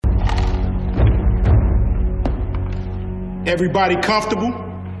Everybody comfortable?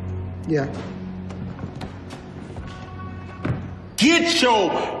 Yeah. Get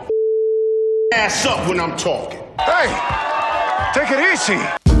your ass up when I'm talking. Hey, take it easy.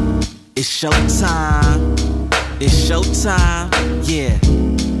 It's showtime. It's showtime. Yeah.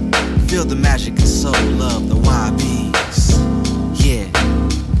 Feel the magic and soul of the YBs. Yeah.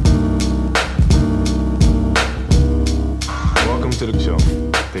 Welcome to the show.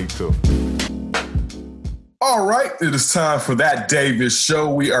 Take two. All right, it is time for That Davis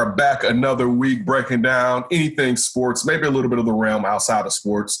Show. We are back another week breaking down anything sports, maybe a little bit of the realm outside of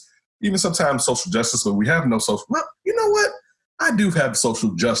sports, even sometimes social justice, but we have no social. Well, you know what? I do have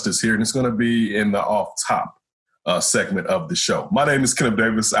social justice here, and it's going to be in the off-top segment of the show. My name is Kenneth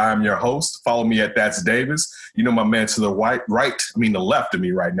Davis. I'm your host. Follow me at That's Davis. You know my man to the the left of me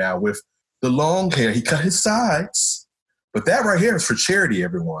right now with the long hair. He cut his sides. But that right here is for charity,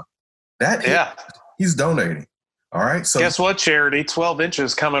 everyone. He's donating. All right. So guess what, charity? 12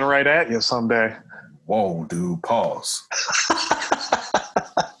 inches coming right at you someday. Whoa, dude. Pause.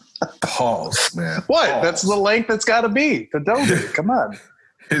 Pause, man. What? Pause. That's the length it's got to be to donate. Come on.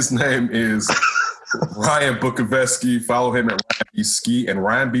 His name is Ryan Bukoveski. Follow him at Ryan B. Ski and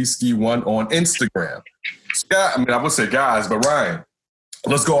Ryan B. Ski 1 on Instagram. Scott, I would say guys, but Ryan,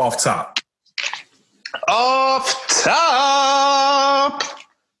 let's go off top. Off top.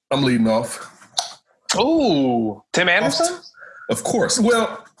 I'm leading off. Ooh, Tim Anderson? Of course.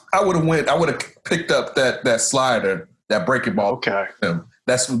 Well, I would have picked up that slider, that breaking ball. Okay.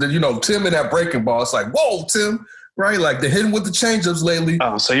 That's, Tim and that breaking ball. It's like, whoa, Tim, right? Like they're hitting with the changeups lately.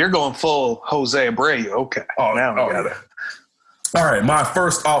 Oh, so you're going full Jose Abreu. Okay. Now we got it. All right. My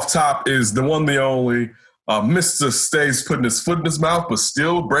first off top is the one, the only. Mr. Stays putting his foot in his mouth, but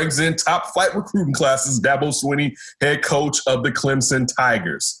still brings in top flight recruiting classes. Dabo Swinney, head coach of the Clemson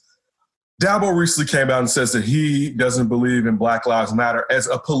Tigers. Dabo recently came out and says that he doesn't believe in Black Lives Matter as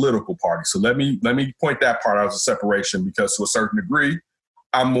a political party. So let me point that part out as a separation, because to a certain degree,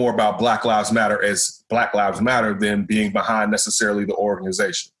 I'm more about Black Lives Matter as Black Lives Matter than being behind necessarily the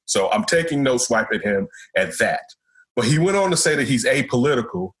organization. So I'm taking no swipe at him at that. But he went on to say that he's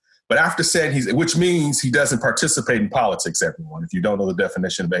apolitical. But after saying which means he doesn't participate in politics, everyone, if you don't know the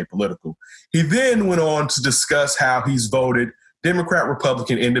definition of apolitical. He then went on to discuss how he's voted Democrat,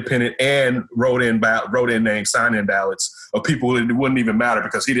 Republican, Independent, and wrote in names, sign-in ballots of people that it wouldn't even matter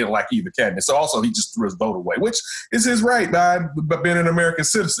because he didn't like either candidate. So also he just threw his vote away, which is his right by being an American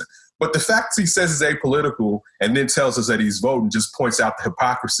citizen. But the fact he says he's apolitical and then tells us that he's voting just points out the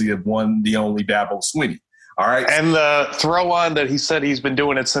hypocrisy of the only Dabo Swinney. All right. And the throw on that he said he's been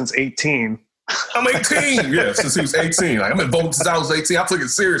doing it since 18. I'm 18. Yeah, since he was 18. I've been voting since I was 18. I took it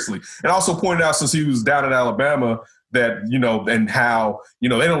seriously. And also pointed out since he was down in Alabama that, and how, they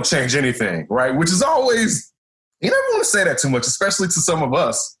don't change anything, right? Which is always, you never want to say that too much, especially to some of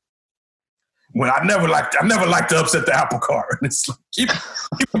us. When I never liked to upset the apple cart. It's like, keep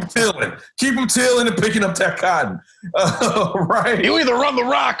them tilling. Keep them tilling and picking up that cotton. Right. You either run the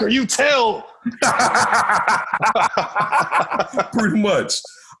rock or you till. Pretty much.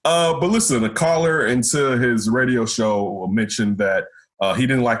 But listen, a caller into his radio show mentioned that he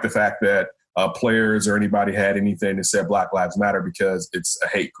didn't like the fact that players or anybody had anything that said Black Lives Matter because it's a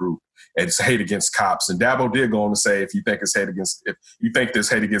hate group. It's hate against cops. And Dabo did go on to say, if you think there's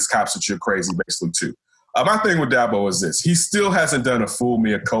hate against cops, that you're crazy, basically, too. My thing with Dabo is this. He still hasn't done a full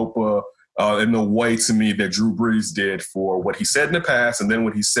mea culpa in the way, to me, that Drew Brees did for what he said in the past and then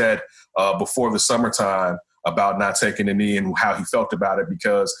what he said before the summertime about not taking a knee and how he felt about it,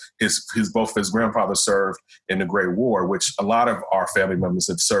 because both his grandfathers served in the Great War, which a lot of our family members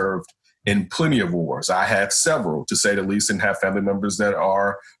have served in plenty of wars. I had several, to say the least, and have family members that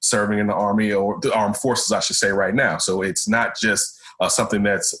are serving in the Army or the armed forces, I should say, right now. So it's not just something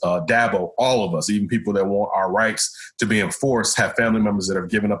that's Dabo. All of us, even people that want our rights to be enforced, have family members that have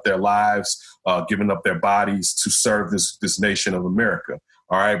given up their lives, given up their bodies to serve this nation of America.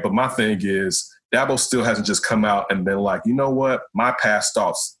 All right. But my thing is, Dabo still hasn't just come out and been like, you know what, my past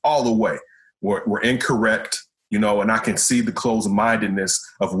thoughts all the way were incorrect. And I can see the closed-mindedness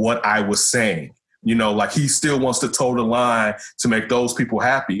of what I was saying. Like he still wants to toe the line to make those people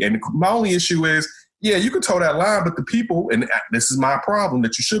happy. And my only issue is, yeah, you can toe that line, but the people, and this is my problem,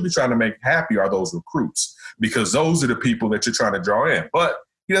 that you should be trying to make happy are those recruits, because those are the people that you're trying to draw in. But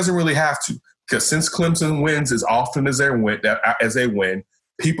he doesn't really have to, because since Clemson wins as often as they win,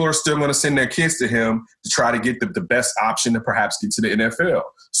 people are still going to send their kids to him to try to get the best option to perhaps get to the NFL.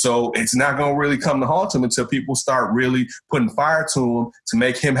 So it's not going to really come to haunt him until people start really putting fire to him to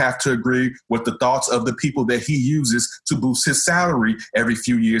make him have to agree with the thoughts of the people that he uses to boost his salary every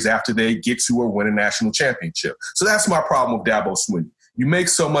few years after they get to or win a national championship. So that's my problem with Dabo Swinney. You make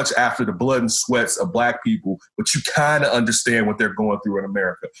so much after the blood and sweats of black people, but you kind of understand what they're going through in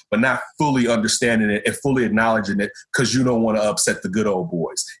America, but not fully understanding it and fully acknowledging it because you don't want to upset the good old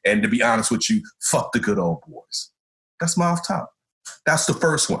boys. And to be honest with you, fuck the good old boys. That's my off top. That's the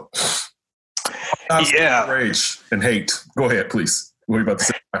first one. Rage and hate. Go ahead, please. What are you about to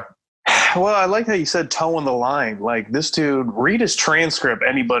say? Well, I like how you said toeing the line. Like, this dude, read his transcript,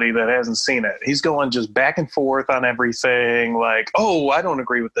 anybody that hasn't seen it. He's going just back and forth on everything. Like, oh, I don't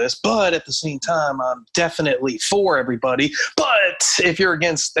agree with this, but at the same time, I'm definitely for everybody. But if you're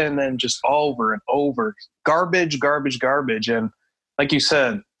against, and then just over and over, garbage. And like you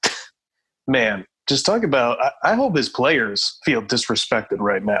said, man, just talk about, I hope his players feel disrespected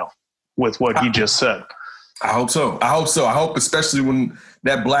right now with what he just said. I hope so. I hope especially when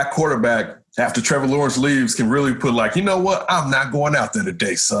that black quarterback, after Trevor Lawrence leaves, can really put like, you know what? I'm not going out there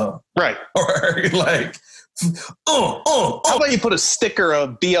today, son. Right. Or like, How about you put a sticker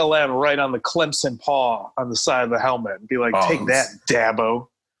of BLM right on the Clemson paw on the side of the helmet and be like, take that, Dabo.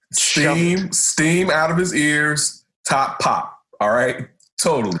 Steam out of his ears, top pop. All right?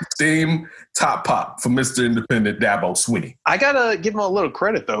 Totally. Steam, top pop for Mr. Independent Dabo Swinney. I got to give him a little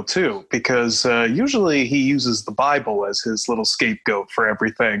credit, though, too, because usually he uses the Bible as his little scapegoat for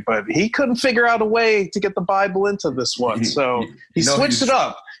everything, but he couldn't figure out a way to get the Bible into this one, so he switched it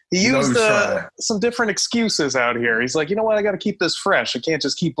up. He used some different excuses out here. He's like, you know what? I got to keep this fresh. I can't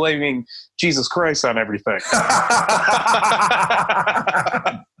just keep blaming Jesus Christ on everything.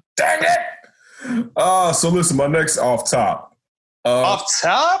 Dang it! So listen, my next off top. Off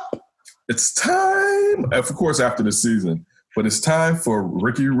top? It's time, of course, after the season, but it's time for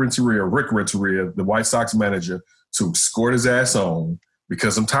Rick Renteria, the White Sox manager, to escort his ass on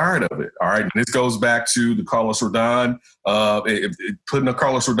because I'm tired of it. All right. And this goes back to the Carlos Rodon, putting a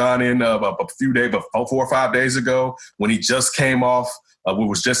Carlos Rodon in a few days, but 4 or 5 days ago when he just came off,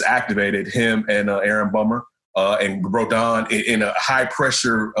 was just activated, him and Aaron Bummer. And Rodon in a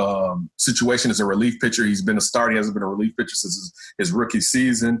high-pressure situation as a relief pitcher. He's been a starter. He hasn't been a relief pitcher since his rookie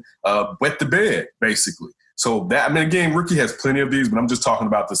season. Wet the bed, basically. So that, I mean, again, rookie has plenty of these, but I'm just talking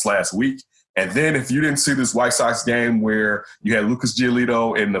about this last week. And then if you didn't see this White Sox game where you had Lucas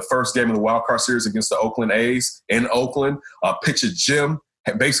Giolito in the first game of the wild card series against the Oakland A's in Oakland, pitcher Jim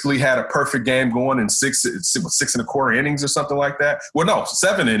basically had a perfect game going in 6 1/4 innings or something like that. Well, no,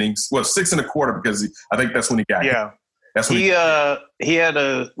 7 innings. Well, 6 1/4 because I think that's when he got hit. That's when he had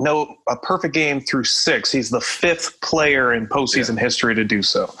a perfect game through 6. He's the 5th player in postseason history to do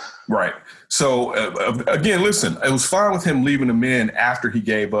so. Right. So again, listen, it was fine with him leaving them in after he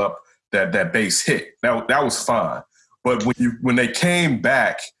gave up that base hit. That was fine. But when they came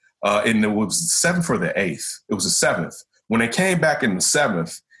back, and it was the 7th or the 8th. It was the 7th. When they came back in the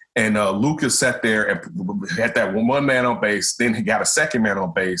 7th, and Lucas sat there and had that one man on base, then he got a second man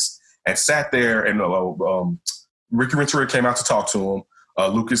on base and sat there, and Ricky Renteria came out to talk to him.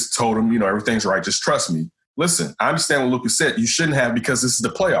 Lucas told him, everything's right. Just trust me. Listen, I understand what Lucas said. You shouldn't have because this is the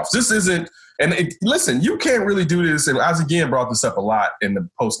playoffs. This isn't – listen, you can't really do this. And I again brought this up a lot in the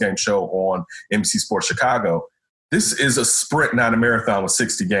postgame show on NBC Sports Chicago. This is a sprint, not a marathon with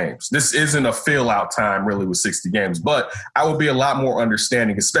 60 games. This isn't a fill-out time really with 60 games. But I would be a lot more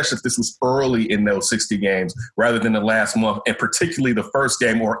understanding, especially if this was early in those 60 games rather than the last month, and particularly the first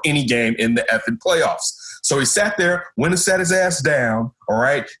game or any game in the effing playoffs. So he sat there, went and sat his ass down, all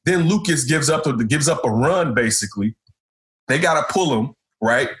right? Then Lucas gives up a run, basically. They got to pull him,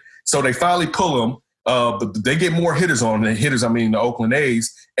 right? So they finally pull him. But they get more hitters on than hitters, the Oakland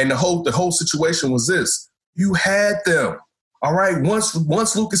A's. And the whole situation was this. You had them, all right? Once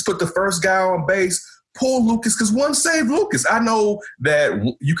Lucas put the first guy on base, pull Lucas because one saved Lucas. I know that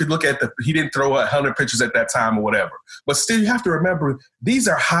you could look at he didn't throw 100 pitches at that time or whatever. But still, you have to remember, these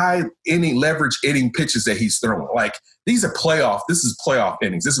are high inning, leverage inning pitches that he's throwing. Like, these are this is playoff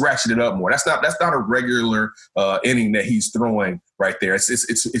innings. This ratcheted up more. That's not a regular inning that he's throwing right there.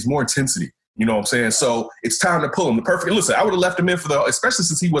 It's more intensity. You know what I'm saying? So it's time to pull him. Listen, I would have left him in especially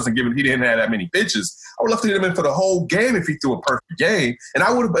since he didn't have that many pitches. I would have left him in for the whole game if he threw a perfect game. And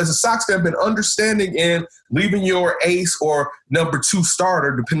I would have, as a Sox fan, been understanding in leaving your ace or number 2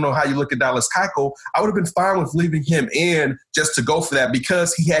 starter, depending on how you look at Dallas Keuchel. I would have been fine with leaving him in just to go for that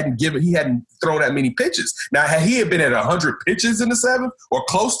because he hadn't thrown that many pitches. Now, had he been at 100 pitches in the 7th or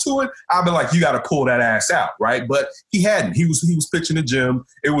close to it, I'd be like, you got to pull that ass out, right? But he hadn't. He was pitching the gym.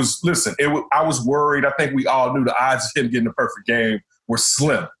 I was worried. I think we all knew the odds of him getting a perfect game were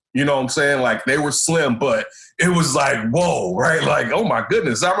slim. You know what I'm saying? Like, they were slim, but it was like, whoa, right? Like, oh, my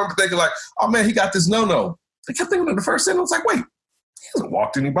goodness. I remember thinking like, oh, man, he got this no-no. I kept thinking in the first inning, I was like, wait, he hasn't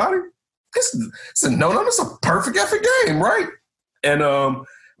walked anybody. This is a no-no. This is a perfect effing game, right? And I'm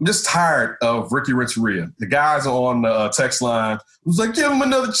just tired of Ricky Renteria. The guys on the text line was like, give him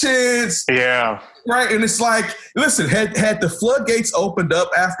another chance. Yeah. Right? And it's like, listen, had the floodgates opened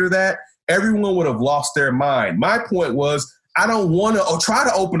up after that, everyone would have lost their mind. My point was, I don't want to try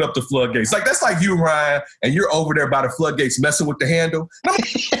to open up the floodgates. Like, that's like you, Ryan, and you're over there by the floodgates messing with the handle. No,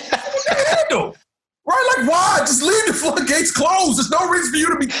 with the handle. Right? Like, why? Just leave the floodgates closed. There's no reason for you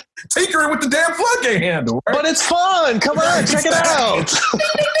to be tinkering with the damn floodgate handle. Right? But it's fun. Come on, check it out.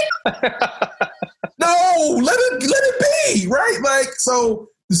 No, let it be. Right? Like, so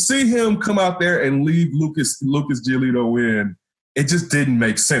to see him come out there and leave Lucas Giolito in, it just didn't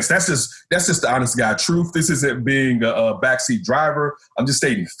make sense. That's just the honest guy truth. This isn't being a backseat driver. I'm just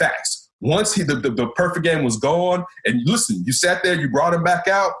stating facts. Once the perfect game was gone, and listen, you sat there, you brought him back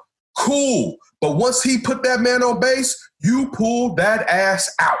out, cool. But once he put that man on base, you pulled that ass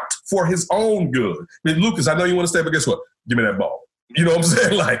out for his own good. I mean, Lucas, I know you want to stay, but guess what? Give me that ball. You know what I'm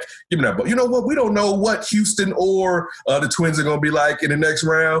saying? Like, give me that ball. You know what? We don't know what Houston or the Twins are going to be like in the next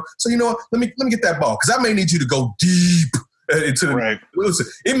round. So, you know what? Let me get that ball, because I may need you to go deep. Right. Listen,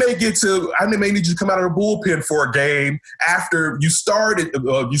 I may need you to come out of the bullpen for a game after you started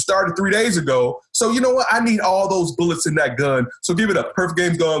 3 days ago. So you know what? I need all those bullets in that gun. So give it up. Perfect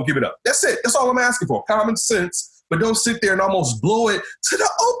game's gone. Give it up. That's it. That's all I'm asking for. Common sense. But don't sit there and almost blow it to the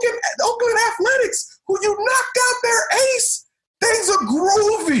Oakland Athletics, who you knocked out their ace. Things are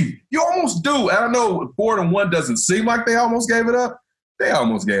groovy. You almost do. And I know 4-1 doesn't seem like they almost gave it up. They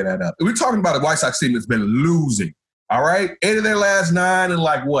almost gave that up. We're talking about a White Sox team that's been losing. All right, 8 of their last 9 and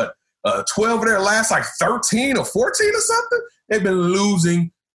 12 of their last 13 or 14 or something. They've been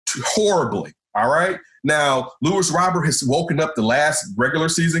losing horribly. All right. Now, Luis Robert has woken up the last regular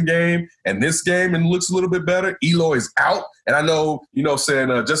season game and this game and looks a little bit better. Eloy is out. And I know, saying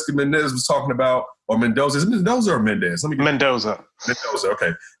Jessica Mendez was talking about, or Mendoza. Is it Mendoza or Mendez? Mendoza.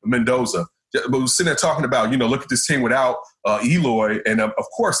 Okay. Mendoza. But we're sitting there talking about, look at this team without Eloy, and of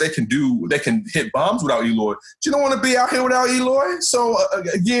course they can hit bombs without Eloy. But you don't want to be out here without Eloy. So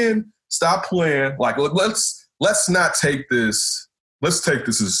again, stop playing. Like, let's not take this. Let's take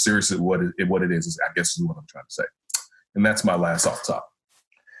this as serious as what it is. I guess is what I'm trying to say, and that's my last off top.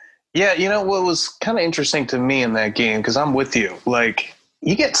 Yeah, what was kind of interesting to me in that game, because I'm with you. Like,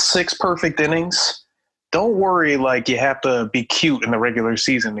 you get 6 perfect innings. Don't worry, you have to be cute in the regular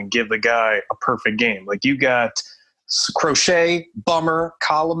season and give the guy a perfect game. Like, you got Crochet, Bummer,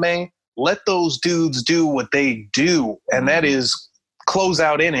 Colome. Let those dudes do what they do, and that is close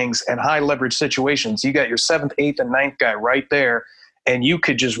out innings and high leverage situations. You got your 7th, 8th, and 9th guy right there, and you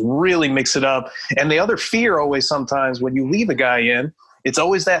could just really mix it up. And the other fear always sometimes when you leave a guy in, it's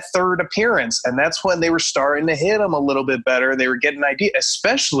always that third appearance, and that's when they were starting to hit him a little bit better. They were getting an idea,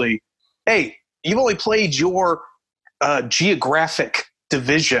 especially, hey, you've only played your geographic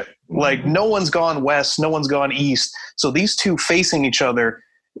division. Like, no one's gone west, no one's gone east. So these two facing each other,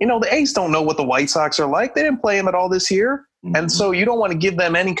 the A's don't know what the White Sox are like. They didn't play them at all this year. Mm-hmm. And so you don't want to give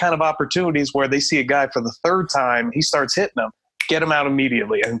them any kind of opportunities where they see a guy for the 3rd time, he starts hitting them. Get him out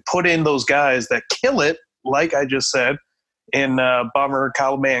immediately and put in those guys that kill it, like I just said, in Bummer,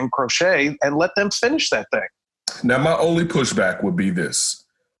 Colome, and Crochet, and let them finish that thing. Now, my only pushback would be this.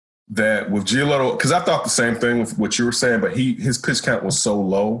 That with Giolito, because I thought the same thing with what you were saying, but his pitch count was so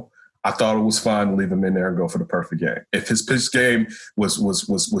low, I thought it was fine to leave him in there and go for the perfect game. If his pitch game was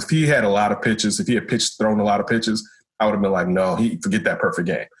if he had a lot of pitches, if he had thrown a lot of pitches, I would have been like, no, forget that perfect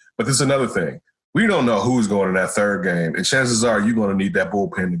game. But there's another thing. We don't know who's going in that 3rd game, and chances are you're going to need that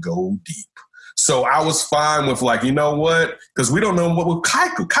bullpen to go deep. So I was fine with you know what? Because we don't know what with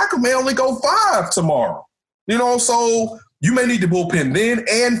Keuchel. Keuchel may only go 5 tomorrow. So you may need the bullpen then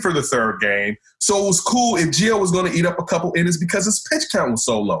and for the 3rd game. So it was cool if Gio was going to eat up a couple innings because his pitch count was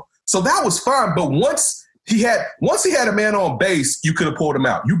so low. So that was fine. But once he had a man on base, you could have pulled him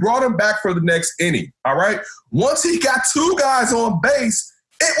out. You brought him back for the next inning. All right. Once he got 2 guys on base,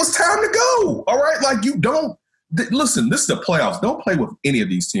 it was time to go. All right. Listen, this is the playoffs. Don't play with any of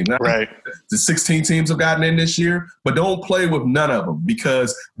these teams. Right. The 16 teams have gotten in this year, but don't play with none of them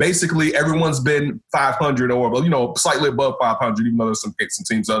because basically everyone's been 500 or, slightly above 500, even though there's some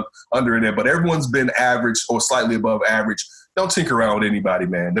teams under in there, but everyone's been average or slightly above average don't tinker around with anybody,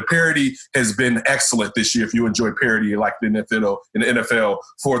 man. The parody has been excellent this year. If you enjoy parody like the NFL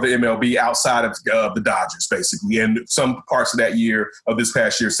for the MLB outside of the Dodgers, basically, and some parts of that year of this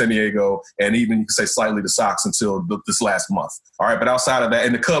past year, San Diego, and even you could say slightly the Sox until this last month. All right, but outside of that,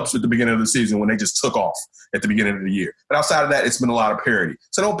 and the Cubs at the beginning of the season when they just took off at the beginning of the year. But outside of that, it's been a lot of parody.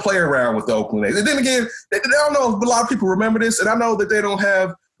 So don't play around with the Oakland A's. And then again, I don't know if a lot of people remember this, and I know that they don't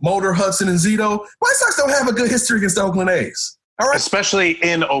have Mulder, Hudson, and Zito. White Sox don't have a good history against the Oakland A's. All right? Especially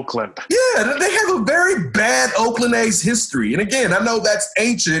in Oakland. Yeah, they have a very bad Oakland A's history. And again, I know that's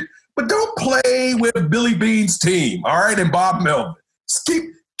ancient, but don't play with Billy Bean's team, all right, and Bob Melvin. Just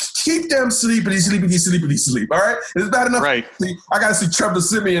keep them sleep. All right? It's bad enough. Right. I got to see Trevor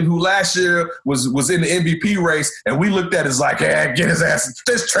Siemian, who last year was in the MVP race, and we looked at it as like, hey, get his ass,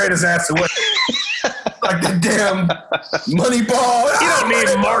 just trade his ass away. Like the damn money ball. You don't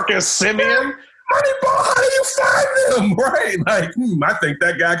need Marcus Simeon. Moneyball, how do you find them? Right? Like, I think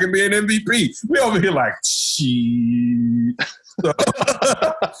that guy can be an MVP. We over here like, shit.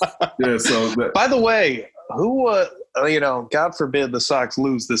 By the way, who, God forbid the Sox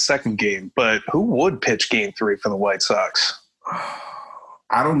lose the second game, but who would pitch game 3 for the White Sox?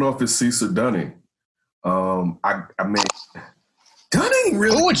 I don't know if it's Cease or Dunning. I mean, Dunning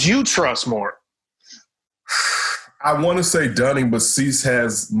really. Who would you trust more? I want to say Dunning, but Cease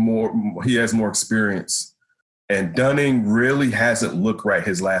has more. He has more experience, and Dunning really hasn't looked right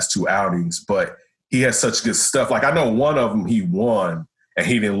his last 2 outings. But he has such good stuff. Like I know one of them he won, and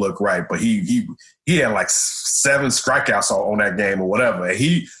he didn't look right, but he had like 7 strikeouts on that game or whatever. And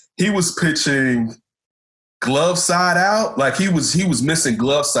he was pitching glove side out, like he was missing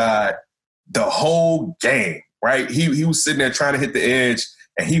glove side the whole game. Right? He was sitting there trying to hit the edge,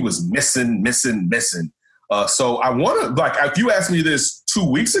 and he was missing. So I want to, like, if you asked me this 2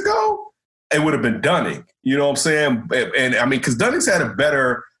 weeks ago, it would have been Dunning. You know what I'm saying? And I mean, because Dunning's had a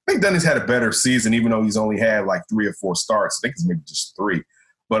better season, even though he's only had like 3 or 4 starts. I think it's maybe just 3.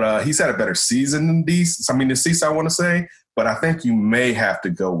 But he's had a better season than Cease, I want to say. But I think you may have to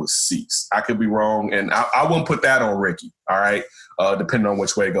go with Cease. I could be wrong, and I won't put that on Ricky, all right, depending on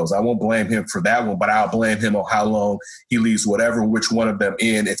which way it goes. I won't blame him for that one, but I'll blame him on how long he leaves which one of them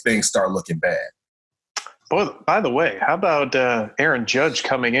in if things start looking bad. Well, by the way, how about Aaron Judge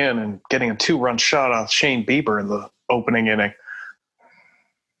coming in and getting a 2-run shot off Shane Bieber in the opening inning?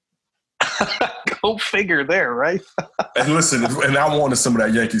 Go figure there, right? And listen, and I wanted some of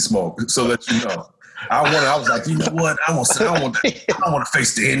that Yankee smoke, so that you know. I was like, you know what? I want to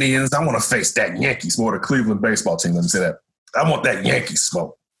face the Indians. I want to face that Yankee smoke, the Cleveland baseball team. Let me say that. I want that Yankee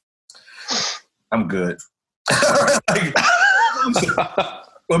smoke. I'm good.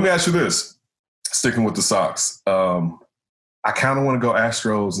 Let me ask you this. Sticking with the Sox, I kind of want to go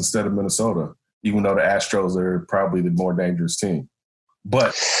Astros instead of Minnesota, even though the Astros are probably the more dangerous team.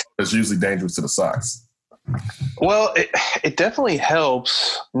 But it's usually dangerous to the Sox. Well, it definitely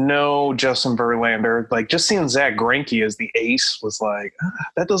helps. No Justin Verlander. Like, just seeing Zach Greinke as the ace was like,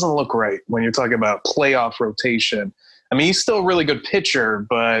 that doesn't look right when you're talking about playoff rotation. I mean, he's still a really good pitcher,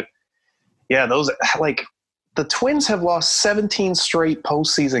 but yeah, the Twins have lost 17 straight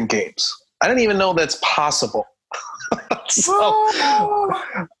postseason games. I didn't even know that's possible. So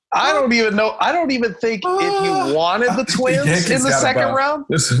I don't even know. I don't even think if you wanted the Twins in the second round,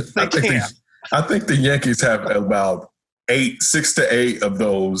 they can. I think the Yankees have about 6 to 8 of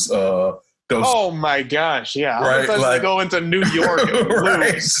those. Oh my gosh! Yeah, right. They go into New York and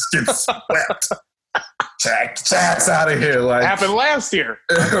right, lose. just get swept. Jack's out of here. Like happened last year.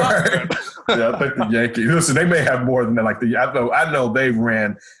 Right. Yeah, I think the Yankees. Listen, they may have more than that. Like I know they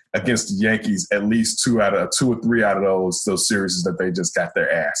ran against the Yankees at least 2 or 3 out of those series that they just got their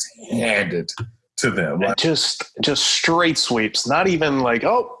ass handed to them. Like, just straight sweeps. Not even like,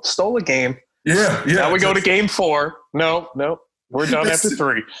 oh, stole a game. Yeah. Now we go to game 4. No, we're done after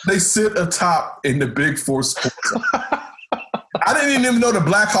 3. They sit atop in the Big 4 sports. I didn't even know the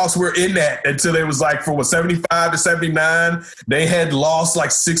Blackhawks were in that until it was like from 75 to 79. They had lost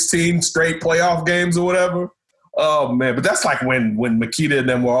like 16 straight playoff games or whatever. Oh man, but that's like when Makita and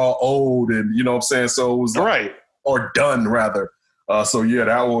them were all old, and you know what I'm saying. So it was like, right or done rather. So yeah,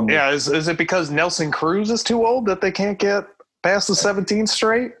 that one. Yeah, is it because Nelson Cruz is too old that they can't get past the 17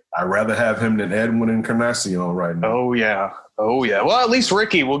 straight? I'd rather have him than Edwin Encarnacion right now. Oh yeah. Well, at least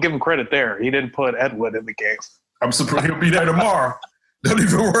Ricky, we'll give him credit there. He didn't put Edwin in the game. I'm surprised he'll be there tomorrow. Don't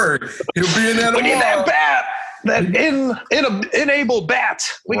even worry. He'll be in there tomorrow. We need that bat, that enable bat.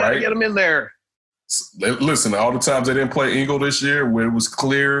 We got to get him in there. Listen, all the times they didn't play Engel this year, where it was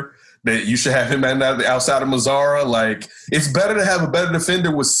clear that you should have him outside of Mazzara. Like, it's better to have a better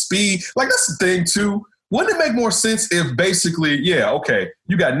defender with speed. Like, that's the thing, too. wouldn't it make more sense if basically, you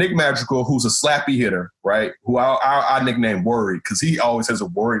got Nick Madrigal, who's a slappy hitter, right? Who I nickname Worried because he always has a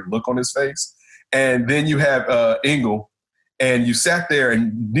worried look on his face. And then you have Engel, and you sat there,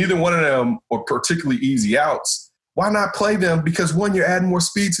 and neither one of them were particularly easy outs. Why not play them? Because, one, you're adding more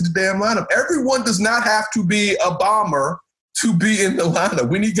speed to the damn lineup. Everyone does not have to be a bomber to be in the lineup.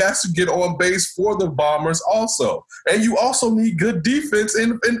 We need guys to get on base for the Bombers also. And you also need good defense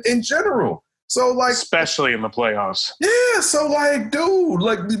in general. So, like, especially in the playoffs. Yeah, so, like, dude,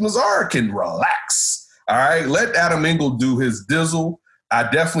 like, Mazara can relax. All right? Let Adam Engel do his dizzle. I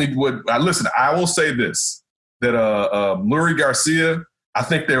definitely would. Listen, I will say this, that Lurie Garcia, I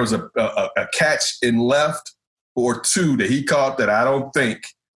think there was a catch in left or two that he caught that I don't think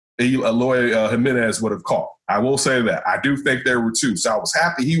Eloy Jimenez would have caught. I will say that. I do think there were two. So I was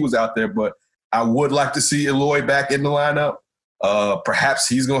happy he was out there, but I would like to see Eloy back in the lineup. Perhaps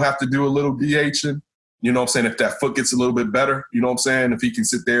he's going to have to do a little DHing. You know what I'm saying? If that foot gets a little bit better, you know what I'm saying? If he can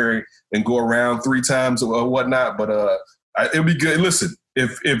sit there and go around 3 times or whatnot. But it'll be good. Listen,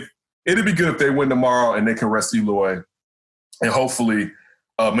 if it'd be good if they win tomorrow and they can rest Eloy. And hopefully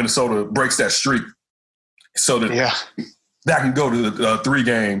Minnesota breaks that streak so that that can go to the 3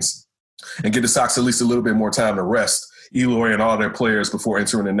 games and get the Sox at least a little bit more time to rest Eloy and all their players before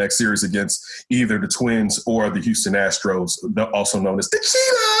entering the next series against either the Twins or the Houston Astros, also known as the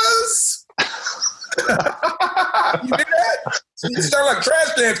Cheetahs. You did that? You start like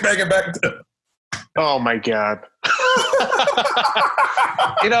trash cans back. Oh, my God.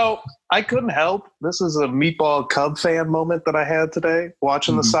 You know, I couldn't help. This is a Meatball Cub fan moment that I had today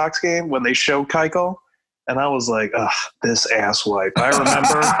watching the Sox game when they showed Keuchel. And I was like, ugh, this asswipe.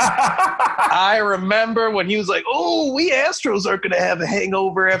 I remember when he was like, oh, we Astros are going to have a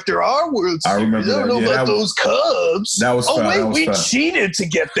hangover after our World Series. I remember I don't know about those Cubs. That was fun. Wait, we cheated to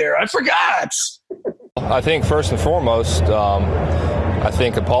get there. I forgot. I think first and foremost, I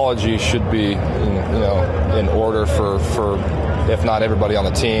think apologies should be, in order for if not everybody on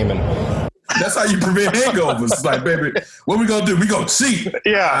the team. And that's how you prevent hangovers. It's like, baby, what we gonna do? We gonna cheat.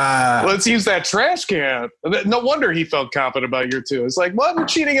 Yeah, let's use that trash can. No wonder he felt confident about year 2. It's like, what? We're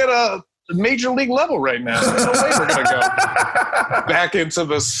cheating at a major league level right now. There's no way we're gonna go back into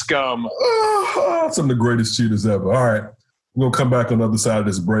the scum. Some of the greatest cheaters ever. All right, we're gonna come back on the other side of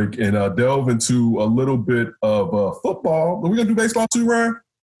this break and delve into a little bit of football. Are we gonna do baseball too, Ryan?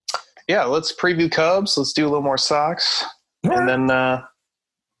 Yeah, let's preview Cubs. Let's do a little more Sox, and then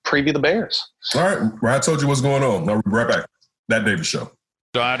preview the Bears. All right, Ryan told you what's going on. Now we'll be right back. That Davis Show.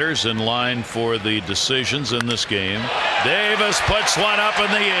 Starters in line for the decisions in this game. Davis puts one up in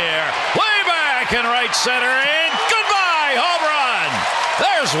the air, way back in right center, and goodbye, home run.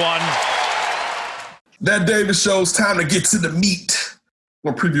 There's one. That Davis Show's time to get to the meat.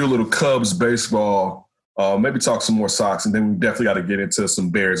 We'll preview a little Cubs baseball, maybe talk some more Sox, and then we definitely got to get into some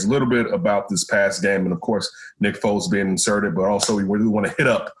Bears. A little bit about this past game, and of course, Nick Foles being inserted, but also we really want to hit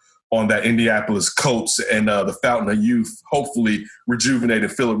up on that Indianapolis Colts and the Fountain of Youth, hopefully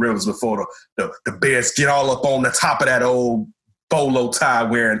rejuvenated Phillip Rivers before the Bears get all up on the top of that old bolo tie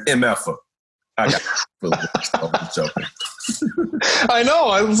wearing MFer. I got Phillip Rivers. I'm joking. I know.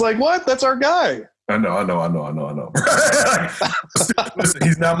 I was like, what? That's our guy. I know. Listen,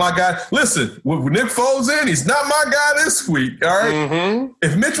 he's not my guy. Listen, with Nick Foles in, he's not my guy this week, all right? Mm-hmm.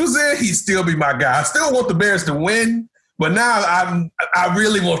 If Mitch was in, he'd still be my guy. I still want the Bears to win, but now I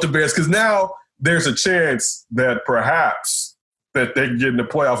really want the Bears because now there's a chance that perhaps that they can get in the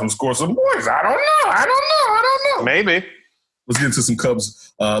playoffs and score some points. I don't know. Maybe. Let's get into some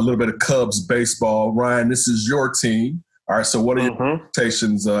Cubs, a little bit of Cubs baseball. Ryan, this is your team. All right, so what are your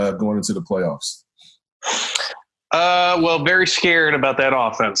expectations going into the playoffs? Well, very scared about that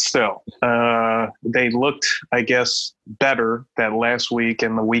offense still. They looked, I guess, better that last week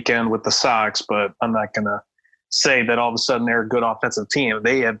and the weekend with the Sox, but I'm not going to say that all of a sudden they're a good offensive team.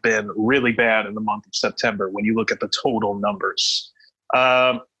 They have been really bad in the month of September when you look at the total numbers.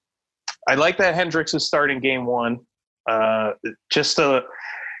 I like that Hendricks is starting game 1.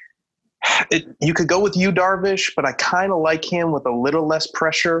 You could go with Yu Darvish, but I kind of like him with a little less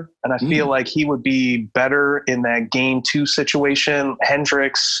pressure, and I feel like he would be better in that game 2 situation.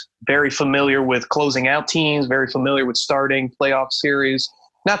 Hendricks, very familiar with closing out teams, very familiar with starting playoff series.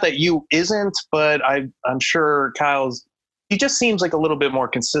 Not that Yu isn't, but I'm sure he just seems like a little bit more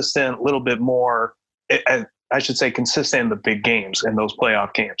consistent, a little bit more, I should say, consistent in the big games, in those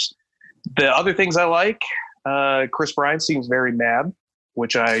playoff games. The other things I like, Chris Bryant seems very mad,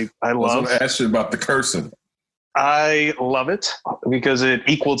 which I love. I was going to ask you about the cursing. I love it because it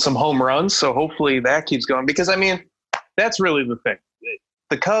equaled some home runs. So hopefully that keeps going because, I mean, that's really the thing.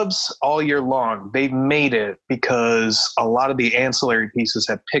 the Cubs all year long, they've made it because a lot of the ancillary pieces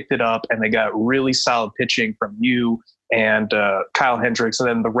have picked it up, and they got really solid pitching from you and Kyle Hendricks. And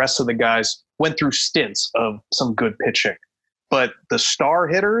then the rest of the guys went through stints of some good pitching. But the star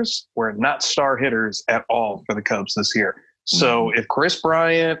hitters were not star hitters at all for the Cubs this year. So if Chris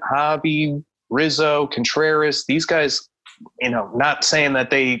Bryant, Javi, Rizzo, Contreras, these guys, not saying that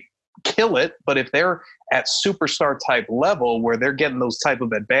they kill it, but if they're at superstar type level where they're getting those type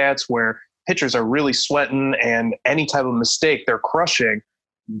of at bats where pitchers are really sweating and any type of mistake they're crushing,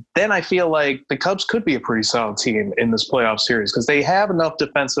 then I feel like the Cubs could be a pretty solid team in this playoff series because they have enough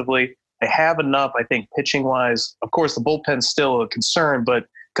defensively. They have enough, I think, pitching wise. Of course, the bullpen's still a concern, but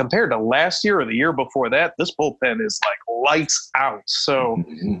compared to last year or the year before that, this bullpen is like lights out. So,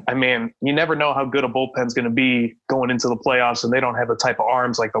 I mean, you never know how good a bullpen's going to be going into the playoffs, and they don't have the type of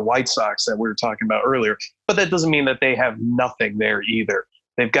arms like the White Sox that we were talking about earlier. But that doesn't mean that they have nothing there either.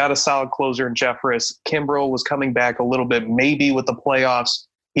 They've got a solid closer in Jeffress. Kimbrel was coming back a little bit, maybe with the playoffs.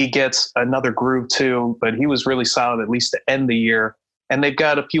 He gets another groove too, but he was really solid at least to end the year. And they've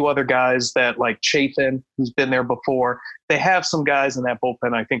got a few other guys that like Chafin, who's been there before. They have some guys in that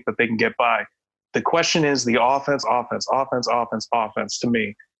bullpen, I think, that they can get by. The question is the offense to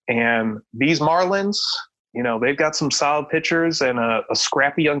me. And these Marlins, they've got some solid pitchers and a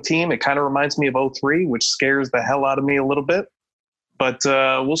scrappy young team. It kind of reminds me of 03, which scares the hell out of me a little bit. But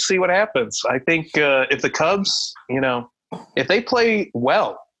we'll see what happens. I think if the Cubs, if they play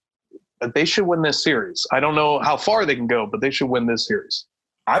well, they should win this series. I don't know how far they can go, but they should win this series.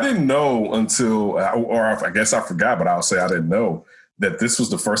 I didn't know until, or I guess I forgot, but I'll say I didn't know that this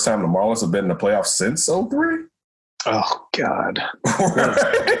was the first time the Marlins have been in the playoffs since 03. Oh, God.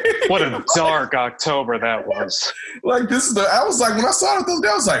 What a dark October that was. Like, I was like, when I saw it those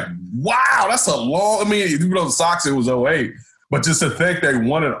days, I was like, wow, that's a long, even though the Sox, it was 08, but just to think they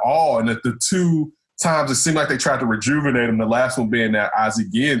won it all, and that the two times it seemed like they tried to rejuvenate him, the last one being that Ozzie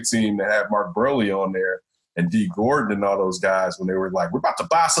Guillen team that had Mark Burley on there and D. Gordon and all those guys when they were like, we're about to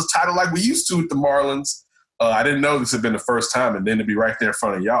buy us a title like we used to with the Marlins. I didn't know this had been the first time, and then to be right there in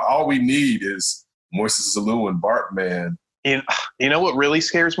front of y'all, all we need is Moises Alou and Bart, man. You know what really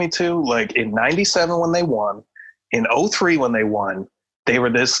scares me too? Like in 97 when they won, in 03 when they won, they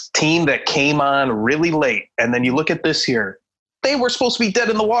were this team that came on really late. And then you look at this year, they were supposed to be dead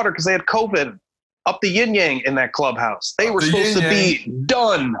in the water because they had COVID up the yin-yang in that clubhouse. They were supposed to be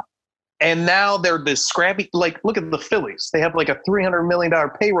done. And now they're this scrappy, like, look at the Phillies. They have like a $300 million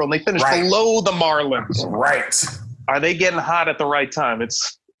payroll, and they finished below the Marlins. Right. Are they getting hot at the right time?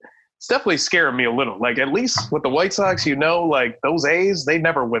 It's definitely scaring me a little. Like, at least with the White Sox, like, those A's, they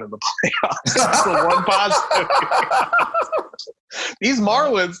never win in the playoffs. That's the one positive. These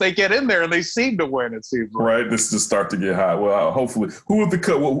Marlins, they get in there and they seem to win. It seems like. Right. This just start to get hot. Well, hopefully, who would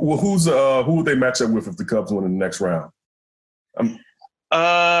they match up with if the Cubs win in the next round?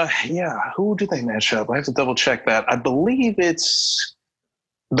 Who do they match up? I have to double check that. I believe it's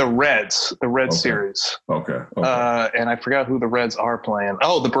the Reds, series. Okay. And I forgot who the Reds are playing.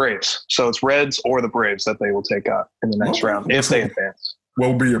 Oh, the Braves. So it's Reds or the Braves that they will take on in the next round if they advance.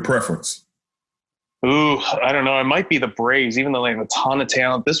 What would be your preference? Ooh, I don't know. It might be the Braves, even though they have a ton of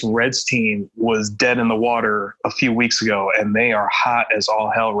talent. This Reds team was dead in the water a few weeks ago, and they are hot as all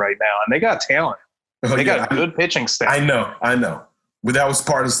hell right now. And they got talent. They got a good pitching staff. I know. But that was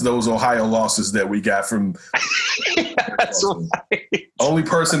part of those Ohio losses that we got from. That's right. Only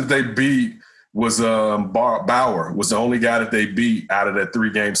person that they beat was Bauer. Was the only guy that they beat out of that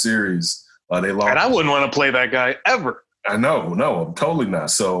 3-game series. They lost. And I wouldn't want to play that guy ever. I know. No, I'm totally not.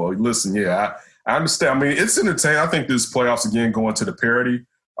 So listen, I understand. It's entertaining. I think this playoffs, again, going to the parity,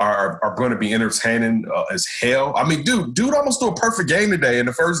 are going to be entertaining as hell. Dude almost threw a perfect game today in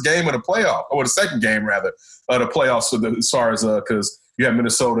the first game of the playoff, or the second game, rather, of the playoffs, as far as because you have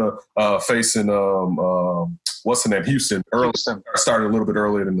Minnesota facing, what's the name, Houston. Started a little bit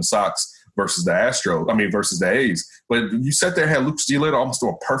earlier than the Sox versus the Astros, versus the A's. But you sat there and had Luke Giolito almost throw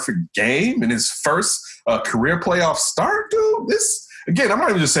a perfect game in his first career playoff start, dude. This, again, I'm not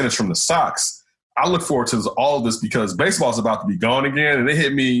even just saying this from the Sox. I look forward to all of this because baseball's about to be gone again. And it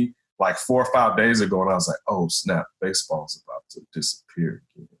hit me like 4 or 5 days ago, and I was like, oh, snap, baseball's about to disappear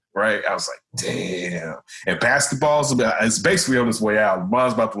again, right? I was like, damn. And basketball's it's basically on its way out.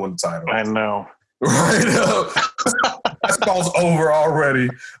 Mine's about to win the title. I know. Right? Basketball's over already.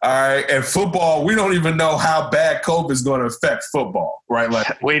 All right. And football, we don't even know how bad COVID is going to affect football, right?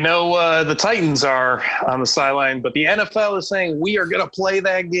 Like, we know the Titans are on the sideline, but the NFL is saying we are going to play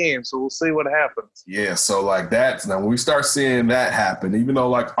that game. So we'll see what happens. Yeah. So like that, now when we start seeing that happen, even though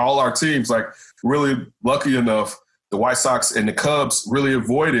like all our teams, like really lucky enough the White Sox and the Cubs really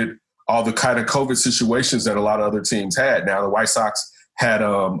avoided all the kind of COVID situations that a lot of other teams had. Now, the White Sox had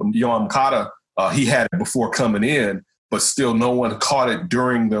Yoan Moncada. He had it before coming in, but still no one caught it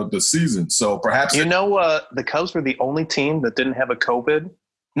during the season. So perhaps the Cubs were the only team that didn't have a COVID.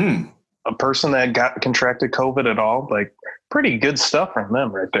 A person that contracted COVID at all. Like, pretty good stuff from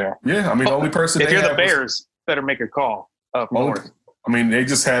them right there. Yeah, I mean, the only person. If you're the Bears, better make a call up north. I mean, they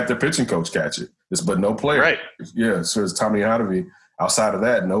just had their pitching coach catch it, but no player. Right. Yeah, so it's Tommy Hotovy. Outside of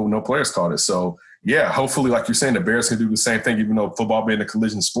that, no players caught it. So yeah, hopefully, like you're saying, the Bears can do the same thing. Even though football being a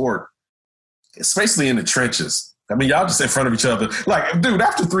collision sport, it's basically in the trenches. I mean, y'all just in front of each other. Like, dude,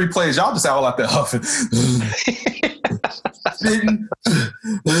 after 3 plays, y'all just all out there huffing.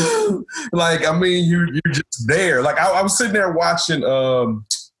 Like, I mean, you're just there. Like, I was sitting there watching.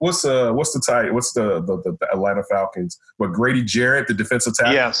 What's the Atlanta Falcons? What, Grady Jarrett, the defensive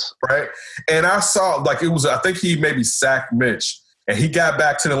tackle? Yes. Right. And I saw, like, it was. I think he maybe sacked Mitch. And he got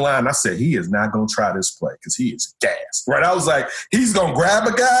back to the line. I said, he is not going to try this play because he is gassed. Right? I was like, he's going to grab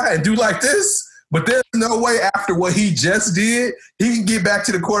a guy and do like this. But there's no way after what he just did, he can get back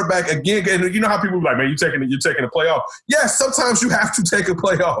to the quarterback again. And you know how people are like, man, you're taking a playoff. Yes, sometimes you have to take a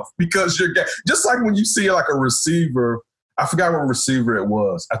playoff because you're just like when you see like a receiver. I forgot what receiver it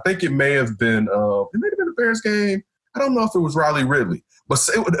was. I think it may have been a Bears game. I don't know if it was Riley Ridley.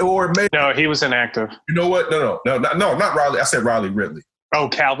 No, he was inactive. You know what? No, not Riley. I said Riley Ridley. Oh,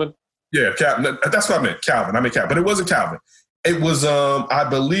 Calvin? Yeah, Calvin. That's what I meant, Calvin. But it wasn't Calvin. It was, I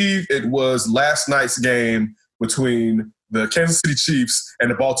believe it was last night's game between the Kansas City Chiefs and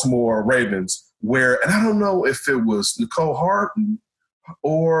the Baltimore Ravens where, and I don't know if it was Nicole Harden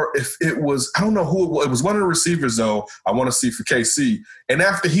or if it was, I don't know who it was. It was one of the receivers, though, I want to see for KC. And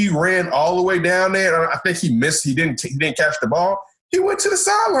after he ran all the way down there, I think he missed. He didn't catch the ball. He went to the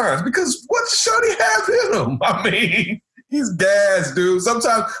sidelines because what should he have in him? I mean, he's gassed, dude.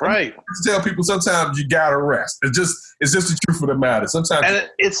 Sometimes, right? I tell people sometimes you gotta rest. It's just the truth of the matter. Sometimes, and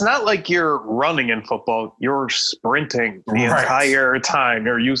it's not like you're running in football; you're sprinting the entire time.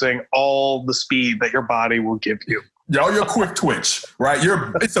 You're using all the speed that your body will give you. Y'all, your quick twitch, right?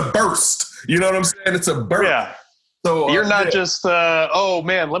 It's a burst. You know what I'm saying? It's a burst. Yeah. So you're not just, oh,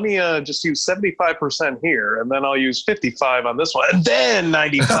 man, let me just use 75% here, and then I'll use 55 on this one, and then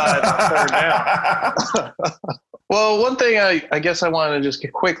 95 on third down. Well, one thing I guess I want to just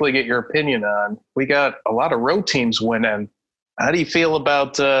quickly get your opinion on. We got a lot of road teams winning. How do you feel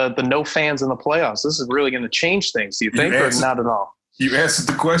about the no fans in the playoffs? This is really going to change things, do you think, or not at all? You answered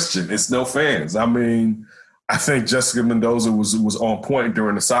the question. It's no fans. I mean, I think Jessica Mendoza was on point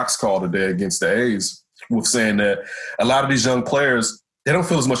during the Sox call today against the A's. With saying that a lot of these young players, they don't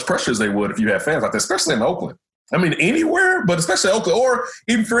feel as much pressure as they would if you had fans out there, especially in Oakland. I mean, anywhere, but especially Oakland, or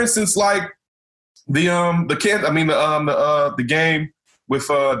even for instance, like the game with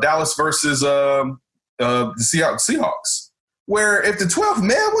Dallas versus the Seahawks, where if the 12th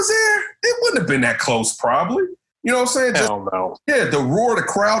man was there, it wouldn't have been that close, probably. You know what I'm saying? Hell no. Yeah, the roar, the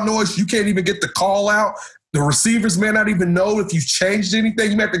crowd noise, you can't even get the call out. The receivers may not even know if you've changed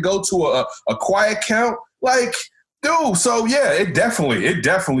anything. You may have to go to a quiet count. Like, dude, so yeah, it definitely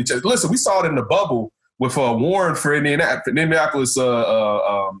changed. Listen, we saw it in the bubble with Warren for Indianapolis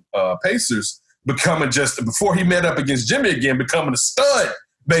Pacers becoming just, before he met up against Jimmy again, becoming a stud,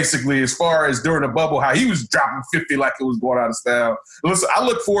 basically, as far as during the bubble, how he was dropping 50 like it was going out of style. Listen, I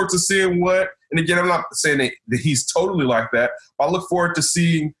look forward to seeing and again, I'm not saying that he's totally like that, but I look forward to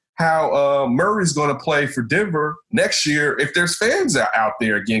seeing how Murray's going to play for Denver next year if there's fans out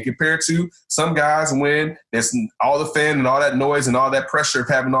there again, compared to some guys when there's all the fan and all that noise and all that pressure of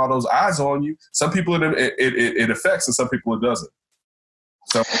having all those eyes on you. Some people it affects and some people it doesn't.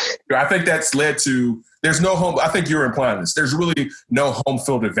 So I think that's led to there's no home. I think you're implying this. There's really no home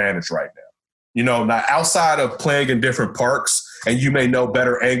field advantage right now. You know, now outside of playing in different parks, and you may know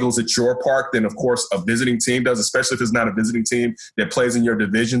better angles at your park than, of course, a visiting team does, especially if it's not a visiting team that plays in your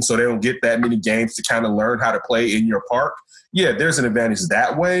division, so they don't get that many games to kind of learn how to play in your park. Yeah, there's an advantage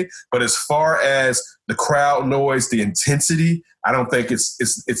that way. But as far as the crowd noise, the intensity, I don't think it's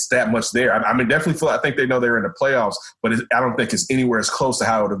that much there. I mean, definitely I think they know they're in the playoffs, but I don't think it's anywhere as close to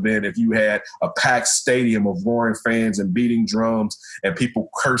how it would have been if you had a packed stadium of roaring fans and beating drums and people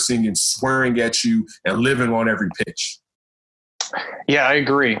cursing and swearing at you and living on every pitch. Yeah, I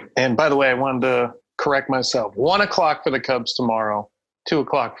agree. And by the way, I wanted to correct myself. 1:00 for the Cubs tomorrow,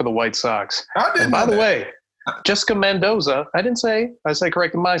 2:00 for the White Sox. And by the way, Jessica Mendoza, I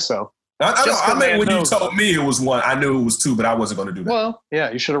corrected myself. I meant when you told me it was 1, I knew it was 2, but I wasn't going to do that. Well, yeah,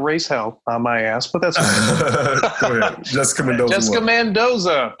 you should have raised hell on my ass, but that's fine. Go ahead. Jessica Mendoza.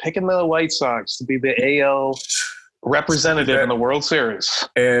 Mendoza picking the White Sox to be the AL representative in the World Series.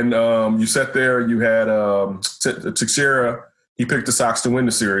 And you sat there. You had Teixeira. He picked the Sox to win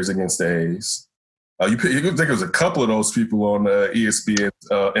the series against the A's. You think it was a couple of those people on ESPN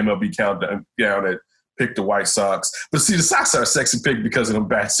MLB Countdown that picked the White Sox. But see, the Sox are a sexy pick because of them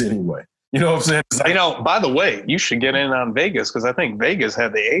bats anyway. You know what I'm saying? By the way, you should get in on Vegas because I think Vegas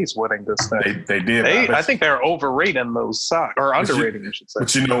had the A's winning this thing. They did. I think they're overrating those Sox, or underrating, I should say.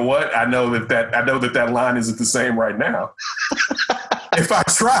 But you know what? I know that line isn't the same right now. If I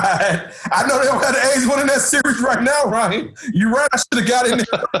tried, I know they don't have the A's winning that series right now, Ryan. You're right. I should have got in there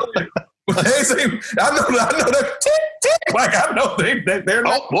earlier. But the A's ain't, I know that tick. Like, I know they're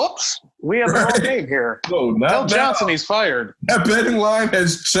not. Oh, whoops. We have the wrong game here. No, Tell Johnson he's fired. That betting line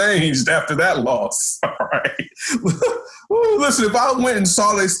has changed after that loss. All right. Listen, if I went and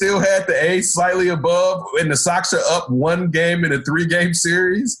saw they still had the A's slightly above and the Sox are up one game in a 3-game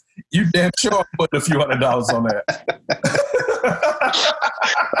series, you damn sure I'm putting a few $100 on that.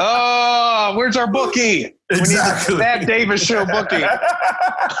 Where's our bookie? Exactly. We need that Davis show bookie.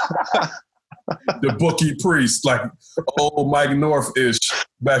 The bookie priest, like old Mike North-ish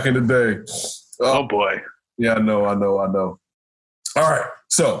back in the day. Oh, boy. Yeah, I know. All right,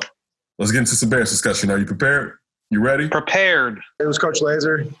 so let's get into some Bears discussion. Are you prepared? You ready? Prepared. It was Coach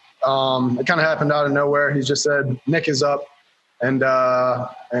Laser. It kind of happened out of nowhere. He just said, Nick is up, and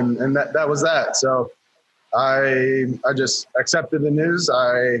that was that. So I just accepted the news.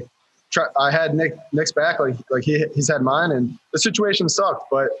 I had Nick's back, like he's had mine, and the situation sucked,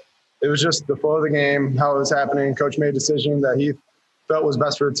 but it was just the flow of the game, how it was happening. Coach made a decision that he felt was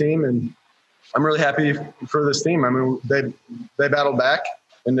best for the team, and I'm really happy for this team. I mean, they battled back,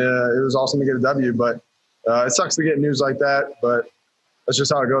 and it was awesome to get a W, but it sucks to get news like that, but that's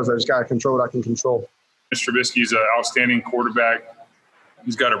just how it goes. I just got to control what I can control. Mr. Trubisky's an outstanding quarterback.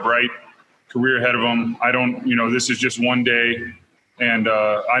 He's got a bright career ahead of him. This is just one day. And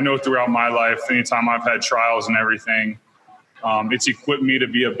I know throughout my life, anytime I've had trials and everything, it's equipped me to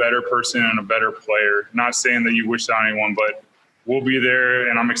be a better person and a better player. Not saying that you wish that on anyone, but we'll be there,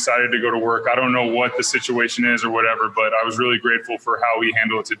 and I'm excited to go to work. I don't know what the situation is or whatever, but I was really grateful for how he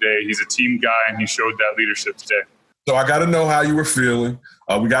handled it today. He's a team guy, and he showed that leadership today. So I got to know how you were feeling.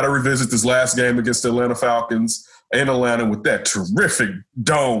 We got to revisit this last game against the Atlanta Falcons in Atlanta with that terrific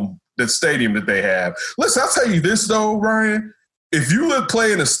dome, that stadium that they have. Listen, I'll tell you this, though, Ryan. If you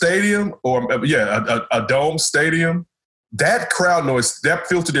play in a stadium or, a dome stadium, that crowd noise, that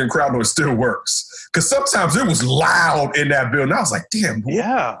filtered-in crowd noise still works. Because sometimes it was loud in that building. I was like, damn.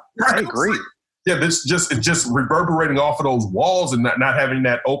 Yeah, I agree. Yeah, it's just reverberating off of those walls and not having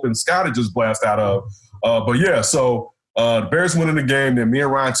that open sky to just blast out of. So the Bears winning the game. Then me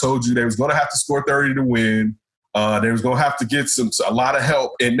and Ryan told you they was going to have to score 30 to win. They was going to have to get a lot of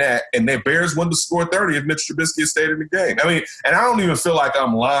help in that. And the Bears wanted to score 30 if Mitch Trubisky had stayed in the game. I mean, and I don't even feel like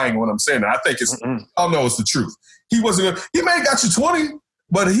I'm lying when I'm saying that. I think it's the truth. He may have got you 20,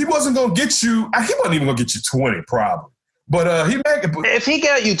 but he wasn't going to get you. He wasn't even going to get you 20 probably. But if he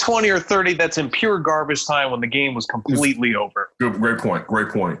got you 20 or 30, that's in pure garbage time when the game was completely over. Great point.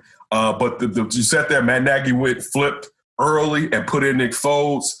 But you sat there, Matt Nagy flipped early and put in Nick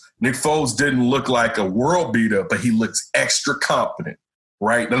Foles. Nick Foles didn't look like a world beater, but he looked extra confident,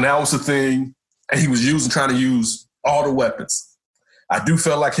 right? And that was the thing. And he was trying to use all the weapons. I do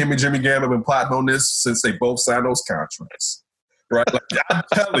feel like him and Jimmy Graham have been plotting on this since they both signed those contracts. Right? Like, I'm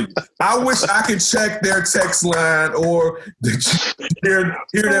telling you, I wish I could check their text line or hear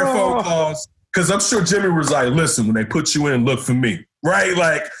their phone calls. Because I'm sure Jimmy was like, listen, when they put you in, look for me. Right?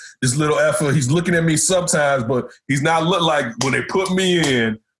 Like, this little effort, he's looking at me sometimes, but he's not look like when they put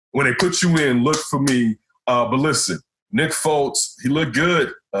look for me. But listen, Nick Foles, he looked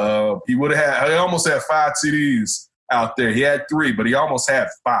good. He almost had 5 TDs out there. He had 3, but he almost had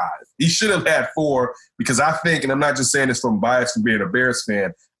 5. He should have had 4 because I think, and I'm not just saying this from bias from being a Bears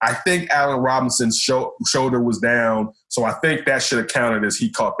fan, I think Allen Robinson's shoulder was down, so I think that should have counted as he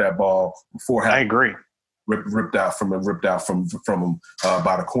caught that ball before having ripped out from him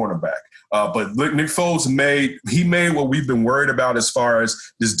by the cornerback. But Nick Foles made what we've been worried about as far as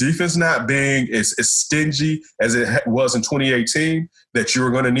this defense not being as stingy as it was in 2018, that you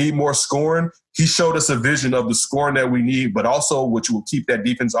were going to need more scoring. He showed us a vision of the scoring that we need, but also which will keep that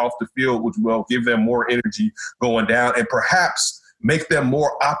defense off the field, which will give them more energy going down and perhaps make them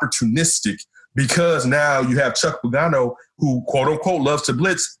more opportunistic because now you have Chuck Pagano who, quote unquote, loves to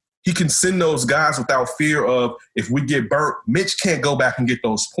blitz. He can send those guys without fear of if we get burnt, Mitch can't go back and get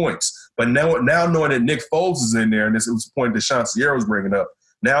those points. But now knowing that Nick Foles is in there, and this was the point that Sean Sierra was bringing up,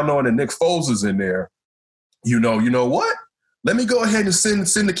 now knowing that Nick Foles is in there, you know what? Let me go ahead and send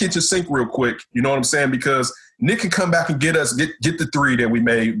the kitchen sink real quick. You know what I'm saying? Because Nick can come back and get the 3 that we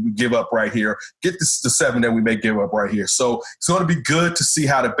may give up right here, get the 7 that we may give up right here. So it's going to be good to see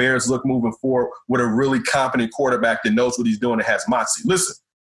how the Bears look moving forward with a really competent quarterback that knows what he's doing and has moxie. Listen,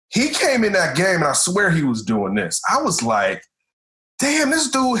 he came in that game, and I swear he was doing this. I was like, damn, this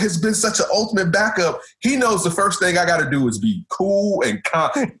dude has been such an ultimate backup. He knows the first thing I got to do is be cool and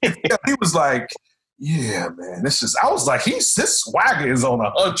calm. He was like, yeah, man, I was like, his swagger is on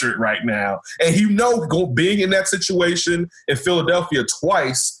 100 right now. And being in that situation in Philadelphia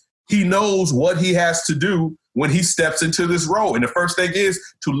twice, he knows what he has to do when he steps into this role. And the first thing is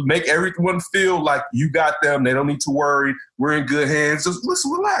to make everyone feel like you got them. They don't need to worry. We're in good hands. Just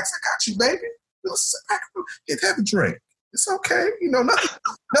listen, relax. I got you, baby. Listen, have a drink. It's okay.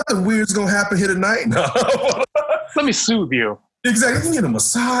 Nothing weird's going to happen here tonight. No. Let me soothe you. Exactly. You can get a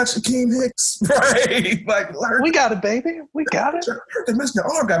massage, Akeem Hicks. Right. We got it, baby. We got it. Your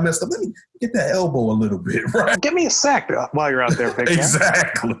arm got messed up. Let me get that elbow a little bit, right? Give me a sack while you're out there, big guy.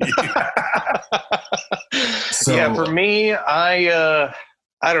 Exactly. Yeah, for me, I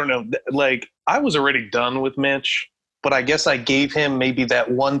don't know. Like, I was already done with Mitch, but I guess I gave him maybe that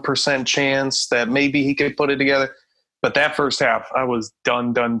 1% chance that maybe he could put it together. But that first half, I was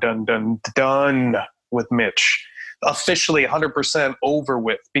done with Mitch. Officially 100% over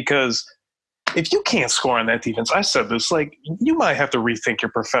with, because if you can't score on that defense, I said this, like, you might have to rethink your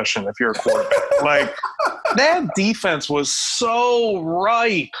profession if you're a quarterback. Like, that defense was so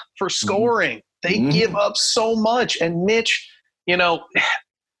ripe for scoring. They give up so much. And Mitch, I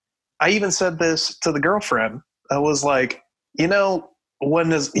even said this to the girlfriend. I was like,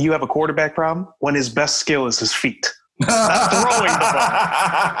 when you have a quarterback problem, when his best skill is his feet. Not throwing the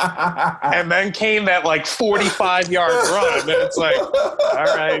ball. And then came that 45-yard run. And it's like,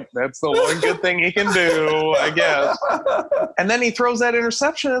 all right, that's the one good thing he can do, I guess. And then he throws that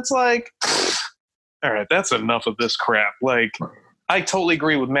interception. It's like, all right, that's enough of this crap. Like, I totally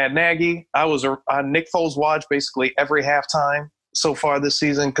agree with Matt Nagy. I was on Nick Foles' watch basically every halftime so far this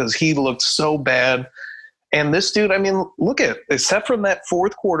season because he looked so bad. And this dude, I mean, look at it. Except from that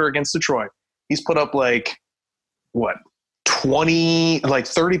fourth quarter against Detroit, he's put up 30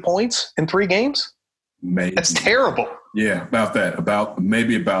 points in 3 games? Maybe. That's terrible. Yeah,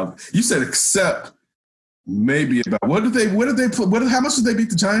 you said except maybe about, how much did they beat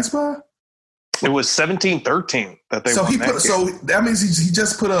the Giants by? It was 17-13 that they won that game. So that means he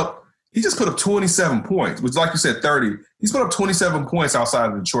just put up 27 points, which, like you said, 30. He's put up 27 points outside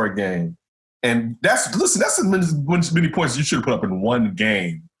of the Detroit game. And that's as many points you should have put up in one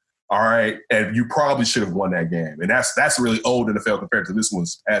game. All right, and you probably should have won that game, and that's really old NFL compared to this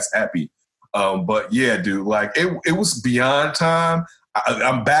one's past happy. But yeah, dude, it was beyond time.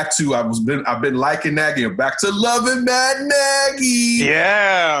 I've been liking Nagy. I'm back to loving Matt Nagy.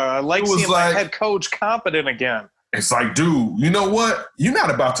 Yeah, I like seeing my head coach competent again. It's like, dude, you know what? You're not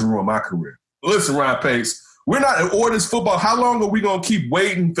about to ruin my career. Listen, Ryan Pace, we're not in orders football. How long are we gonna keep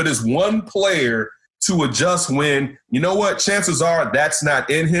waiting for this one player to adjust when, you know what, chances are that's not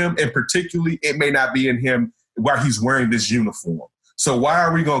in him, and particularly it may not be in him while he's wearing this uniform. So why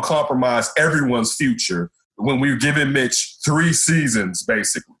are we going to compromise everyone's future when we're giving Mitch 3 seasons,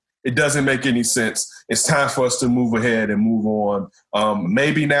 basically? It doesn't make any sense. It's time for us to move ahead and move on.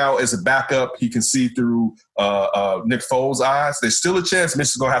 Maybe now as a backup, he can see through Nick Foles' eyes. There's still a chance Mitch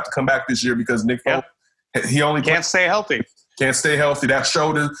is going to have to come back this year because Nick Foles, he only can't stay healthy. Can't stay healthy. That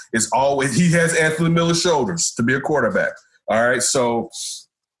shoulder is always – he has Anthony Miller's shoulders to be a quarterback. All right, so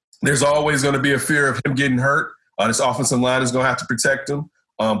there's always going to be a fear of him getting hurt. This offensive line is going to have to protect him.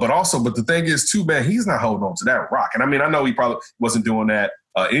 But the thing is, too, man, he's not holding on to that rock. And, I mean, I know he probably wasn't doing that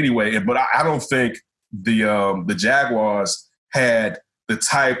anyway, but I don't think the Jaguars had the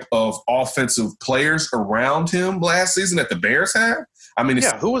type of offensive players around him last season that the Bears had. I mean,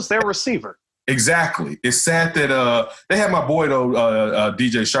 who was their receiver? Exactly. It's sad that they had my boy, though,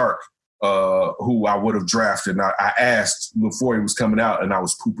 DJ Shark, who I would have drafted. And I asked before he was coming out, and I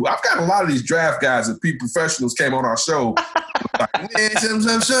was poo-poo. I've got a lot of these draft guys that professionals came on our show. I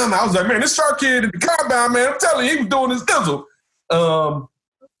was like, man, this Shark kid in the combine, man, I'm telling you, he was doing his dizzle.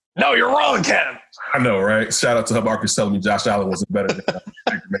 No, you're wrong, Ken. I know, right? Shout out to her Marcus telling me Josh Allen wasn't better than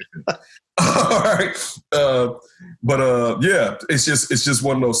all right. Yeah, it's just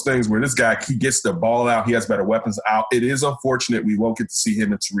one of those things where this guy, he gets the ball out. He has better weapons out. It is unfortunate we won't get to see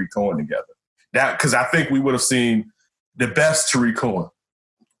him and Tariq Cohen together. Because I think we would have seen the best Tariq Cohen.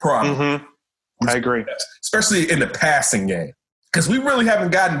 Probably. Mm-hmm. I agree. Especially in the passing game. Because we really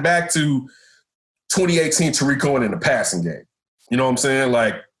haven't gotten back to 2018 Tariq Cohen in the passing game. You know what I'm saying?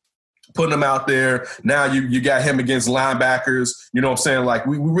 putting him out there. Now you got him against linebackers. You know what I'm saying? Like,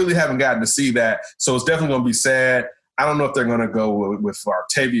 we really haven't gotten to see that. So it's definitely going to be sad. I don't know if they're going to go with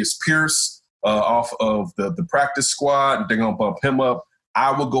Artavius Pierce off of the practice squad. They're going to bump him up.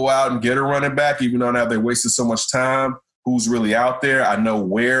 I will go out and get a running back, even though now they wasted so much time. Who's really out there? I know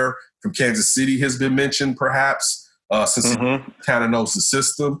Ware from Kansas City has been mentioned, perhaps, since he kind of knows the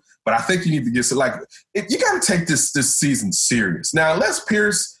system. But I think you need to get – like, you got to take this season serious. Now, unless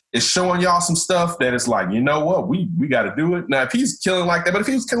Pierce – is showing y'all some stuff that it's like, you know what, we got to do it. Now, if he's killing like that, but if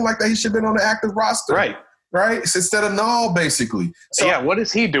he was killing like that, he should have been on the active roster. Right? Instead of null, basically. So, yeah, what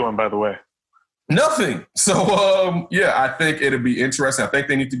is he doing, by the way? Nothing. So, I think it'll be interesting. I think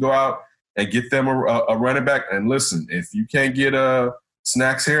they need to go out and get them a running back. And listen, if you can't get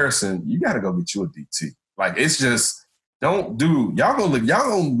Snacks Harrison, you got to go get you a DT. Like, it's just, y'all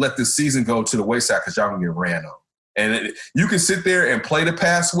gonna let this season go to the wayside because y'all gonna get ran on. And you can sit there and play the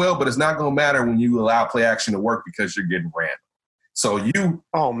pass well, but it's not going to matter when you allow play action to work because you're getting ran. So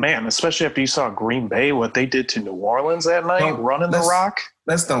oh man, especially after you saw Green Bay, what they did to New Orleans that night, running the rock.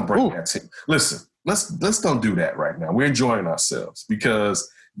 Let's don't bring that team. Listen, let's don't do that right now. We're enjoying ourselves because,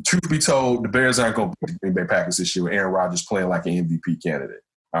 truth be told, the Bears aren't going to beat the Green Bay Packers this year with Aaron Rodgers playing like an MVP candidate.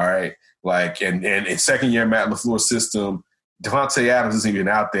 All right, like and in second year Matt LaFleur's system. Devontae Adams isn't even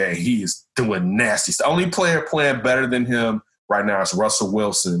out there, and he is doing nasty. The only player playing better than him right now is Russell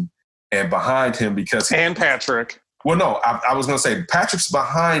Wilson, and behind him because and Patrick. Well, no, I was going to say Patrick's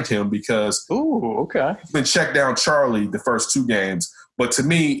behind him because he's been checked down Charlie the first 2 games. But to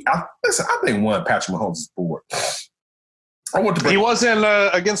me, I think Patrick Mahomes is bored. He wasn't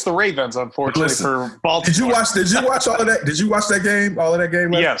against the Ravens, unfortunately, for Baltimore. Did you watch all of that? Did you watch that game? All of that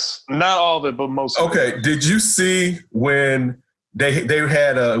game? Yes, not all of it, but most. Okay. Did you see when they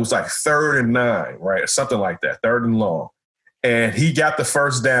had it was like 3rd and 9, right, or something like that, 3rd and long, and he got the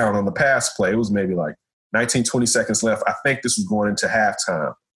first down on the pass play. It was maybe like 19, 20 seconds left. I think this was going into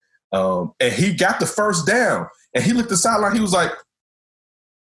halftime, and he got the first down, and he looked at the sideline. He was like.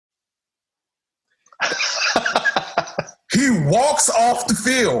 He walks off the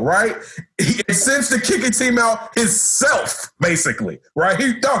field, right? He sends the kicking team out himself, basically, right?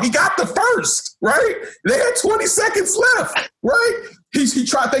 He got the first, right? They had 20 seconds left, right? He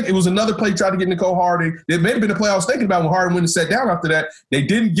tried to think it was another play, tried to get Nicole Harding. It may have been the play I was thinking about when Harding went and sat down after that. They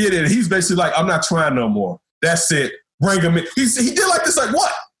didn't get it. He's basically like, I'm not trying no more. That's it. Bring him in. He did like this, like,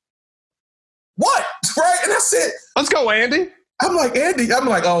 what? What? Right? And I said, let's go, Andy. I'm like, Andy,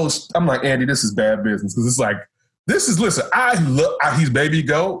 this is bad business because it's like, listen, he's baby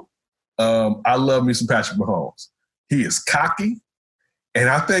goat. I love me some Patrick Mahomes. He is cocky. And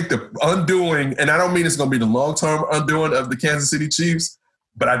I think the undoing, and I don't mean it's going to be the long-term undoing of the Kansas City Chiefs,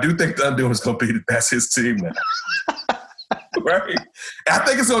 but I do think the undoing is going to be that that's his team now. Right? I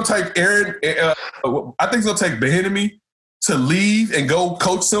think it's going to take I think it's going to take Bieniemy to leave and go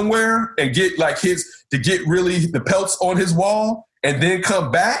coach somewhere and get get really the pelts on his wall and then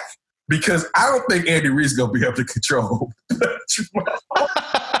come back. Because I don't think Andy Reid's going to be able to control.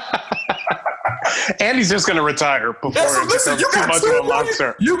 Andy's just going to retire before listen, you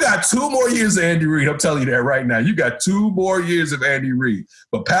got 2 more years of Andy Reid. I'm telling you that right now. You got 2 more years of Andy Reid.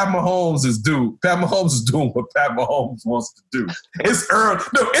 But Pat Mahomes is doing what Pat Mahomes wants to do. It's early.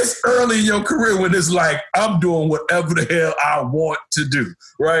 No, it's early in your career when it's like, I'm doing whatever the hell I want to do,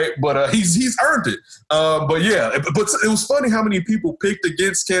 right? But he's earned it. But it was funny how many people picked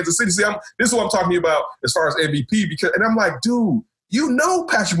against Kansas City. See, this is what I'm talking about as far as MVP. And I'm like, dude,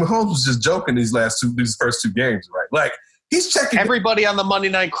 Patrick Mahomes was just joking these first 2 games, right? Like, he's checking. Everybody on the Monday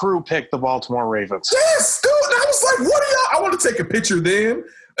Night Crew picked the Baltimore Ravens. Yes, dude. And I was like, what are y'all? I want to take a picture then,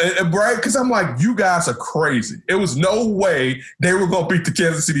 right? Because I'm like, you guys are crazy. It was no way they were going to beat the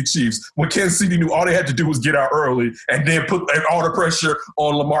Kansas City Chiefs when Kansas City knew all they had to do was get out early and then put all the pressure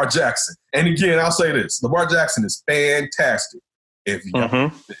on Lamar Jackson. And again, I'll say this. Lamar Jackson is fantastic. If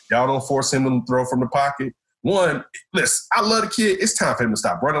y'all don't force him to throw from the pocket, one, listen, I love the kid. It's time for him to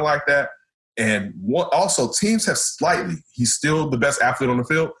stop running like that. And also, teams have he's still the best athlete on the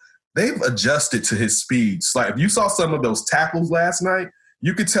field. They've adjusted to his speed. If you saw some of those tackles last night,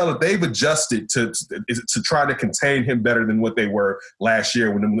 you could tell that they've adjusted to try to contain him better than what they were last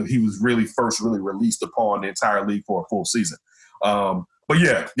year when he was really released upon the entire league for a full season. But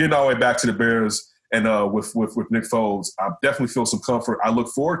yeah, getting all the way back to the Bears. And with Nick Foles, I definitely feel some comfort. I look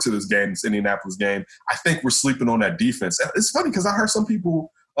forward to this Indianapolis game. I think we're sleeping on that defense. It's funny because I heard some people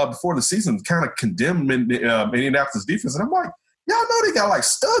before the season kind of condemn Indianapolis defense. And I'm like, y'all know they got like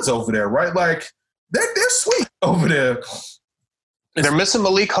studs over there, right? Like, they're sweet over there. They're missing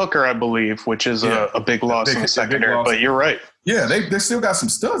Malik Hooker, I believe, which is a big loss in the secondary. But you're right. Yeah, they still got some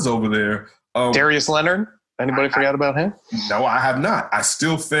studs over there. Darius Leonard. Anybody forgot about him? No, I have not. I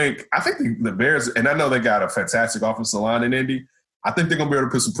think the Bears, and I know they got a fantastic offensive line in Indy. I think they're gonna be able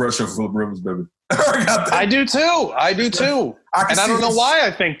to put some pressure on Phillip Rivers, baby. I do too. I don't know why I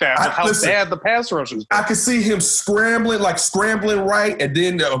think that. With how bad the pass rush is. I can see him scrambling right, and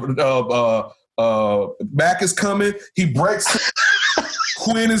then Mack is coming. He breaks.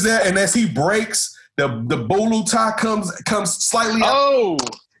 Quinn is there, and as he breaks, the Bolu tie comes slightly out. Oh.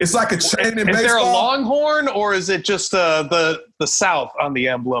 It's like a chain in baseball. Is there a longhorn, or is it just the South on the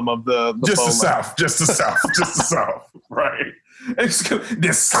emblem of the just the South, just the South, right? It's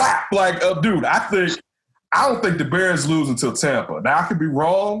this slap, dude. I don't think the Bears lose until Tampa. Now I could be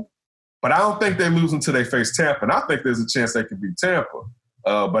wrong, but I don't think they lose until they face Tampa, and I think there's a chance they could beat Tampa.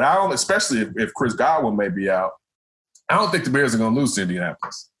 But I don't, especially if Chris Godwin may be out. I don't think the Bears are going to lose to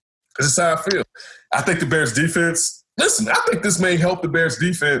Indianapolis. This is how I feel. I think the Bears defense. Listen, I think this may help the Bears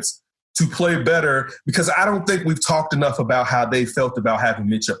defense to play better because I don't think we've talked enough about how they felt about having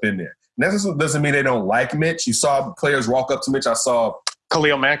Mitch up in there. And that doesn't mean they don't like Mitch. You saw players walk up to Mitch. I saw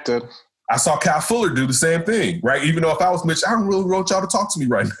Khalil Mack did. I saw Kyle Fuller do the same thing, right? Even though if I was Mitch, I don't really want y'all to talk to me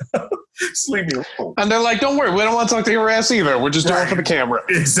right now. Just leave me alone. And they're like, don't worry, we don't want to talk to your ass either. We're just doing it for the camera.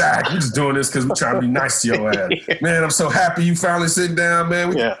 Exactly. We're just doing this because we're trying to be nice to your ass. Yeah. Man, I'm so happy you finally sit down, man.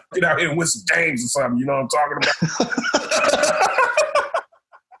 We can get out here and win some games or something. You know what I'm talking about?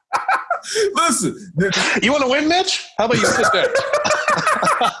 Listen. You want to win, Mitch? How about you sit there?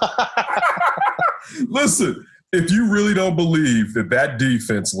 Listen. If you really don't believe that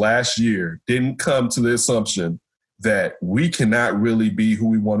defense last year didn't come to the assumption that we cannot really be who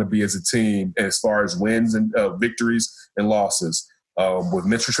we want to be as a team as far as wins and victories and losses with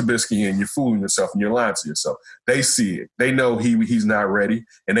Mitchell Trubisky, and you're fooling yourself and you're lying to yourself. They see it. They know he's not ready,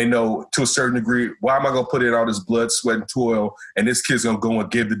 and they know to a certain degree, why am I going to put in all this blood, sweat, and toil, and this kid's going to go and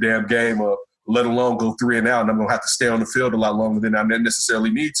give the damn game up, let alone go 3 and out, and I'm going to have to stay on the field a lot longer than I necessarily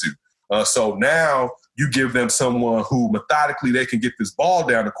need to. So now you give them someone who methodically they can get this ball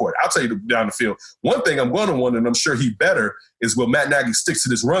down the court. I'll tell you down the field. One thing I'm going to wonder, and I'm sure he better, is will Matt Nagy sticks to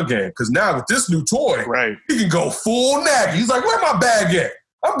this run game? Because now with this new toy, he can go full Nagy. He's like, where my bag at?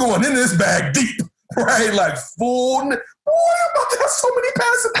 I'm going in this bag deep, right? Like full. Boy, I'm about to have so many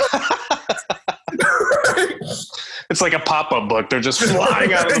passes. Right? It's like a pop-up book. They're just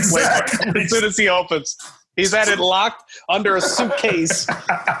flying out of the playbook as soon as he opens. He's had it locked under a suitcase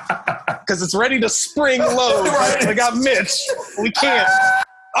because it's ready to spring load. Right. I got Mitch. We can't.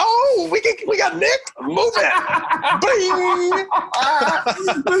 Oh, we got Nick. Move it.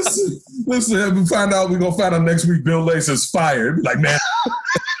 Listen. We're gonna find out next week. Bill Lace's fired. Be like, man,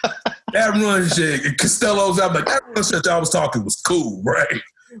 that run shit. Costello's out. Like that run shit y'all was talking was cool, right?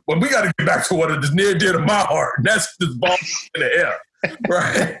 But we got to get back to what it is near dear to my heart. And that's this ball in the air.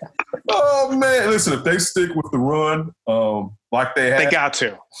 Right. Oh man, listen, if they stick with the run, like they have, they got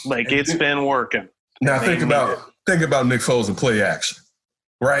to. Like it's been working. Now think about Nick Foles in play action.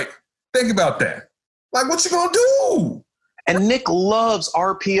 Right? Think about that. Like what you gonna do? And Nick loves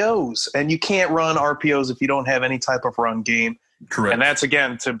RPOs, and you can't run RPOs if you don't have any type of run game. Correct. And that's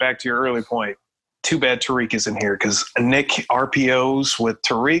again back to your early point. Too bad Tariq isn't here because Nick RPOs with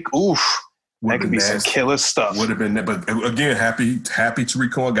Tariq, oof. That could be nasty. Some killer stuff. Would have been, but again, happy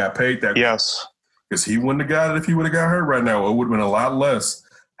Tariq Cohen got paid that. Yes, because he wouldn't have got it if he would have got hurt right now. It would have been a lot less.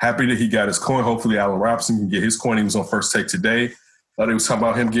 Happy that he got his coin. Hopefully, Allen Robinson can get his coin. He was on First Take today. They was talking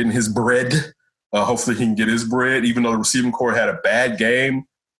about him getting his bread. Hopefully, he can get his bread. Even though the receiving corps had a bad game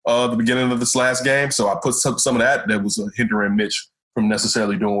the beginning of this last game, so I put some of that was hindering Mitch from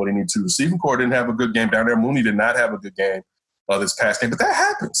necessarily doing what he needed to. The receiving corps didn't have a good game down there. Mooney did not have a good game this past game, but that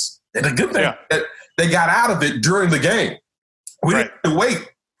happens. And the good thing that they got out of it during the game. We didn't have to wait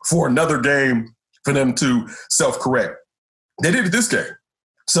for another game for them to self-correct. They did it this game.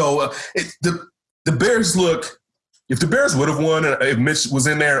 So the Bears look – if the Bears would have won, if Mitch was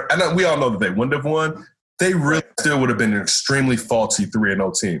in there, we all know that they wouldn't have won, they really still would have been an extremely faulty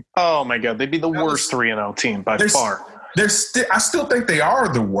 3-0 team. Oh, my God. They'd be the worst 3-0 team by far. I still think they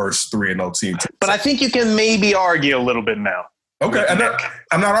are the worst 3-0 team. But I think you can maybe argue a little bit now. Okay,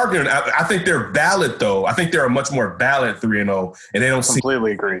 I'm not arguing. I think they're valid, though. I think they're a much more valid 3-0, and they don't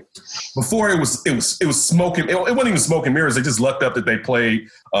completely agree. Before it was smoking. It wasn't even smoking mirrors. They just lucked up that they played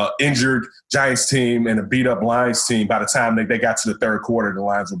injured Giants team and a beat up Lions team. By the time they got to the third quarter, the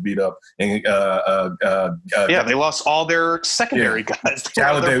Lions were beat up. And they lost all their secondary guys.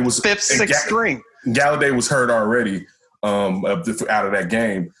 Galladay was fifth, sixth string. Galladay was hurt already. out of that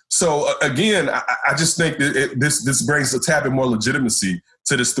game. So again, I just think that this brings a tad bit more legitimacy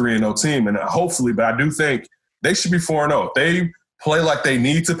to this 3-0 team, and hopefully, but I do think they should be 4-0. If they play like they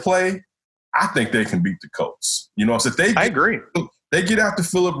need to play, I think they can beat the Colts. You know, so if I agree. They get out to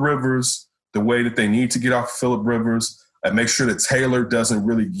Phillip Rivers the way that they need to get off Phillip Rivers and make sure that Taylor doesn't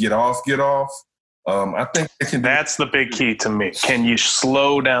really get off. I think they can. That's the big key to me. Can you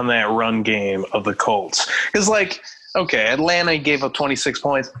slow down that run game of the Colts? Because, okay, Atlanta gave up 26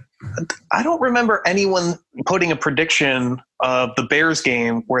 points. I don't remember anyone putting a prediction of the Bears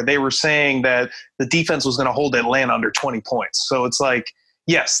game where they were saying that the defense was going to hold Atlanta under 20 points. So it's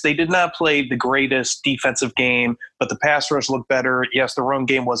yes, they did not play the greatest defensive game, but the pass rush looked better. Yes, the run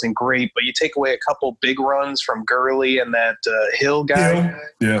game wasn't great, but you take away a couple big runs from Gurley and that Hill guy.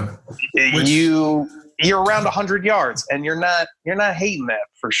 Yeah. You're around 100 yards, and you're not hating that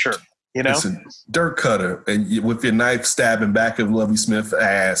for sure. You know, listen, Dirk Cutter, and with your knife stabbing back of Lovie Smith's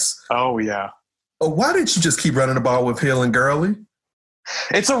ass. Oh yeah. Why didn't you just keep running the ball with Hill and Gurley?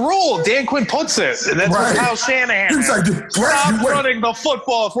 It's a rule. Dan Quinn puts it. And that's what Kyle Shanahan is. Stop running the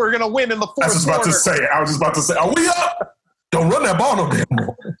football if we're going to win in the fourth quarter. I was just about to say, are we up? Don't run that ball no damn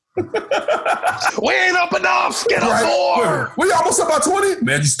more. We ain't up enough. Get a 4. We almost up by 20.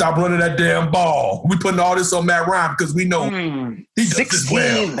 Man, you stop running that damn ball. We putting all this on Matt Ryan because we know he does 16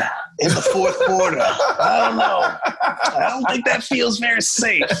 well. in the fourth quarter. I don't know. I don't think that feels very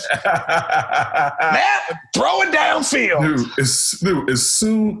safe. Matt, throw it downfield. Dude, as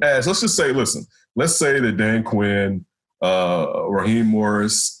soon as, let's say that Dan Quinn, Raheem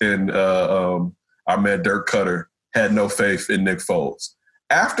Morris, and our man Dirk Cutter had no faith in Nick Foles.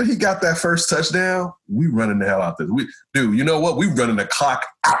 After he got that first touchdown, we running the hell out there. Dude, you know what? We running the clock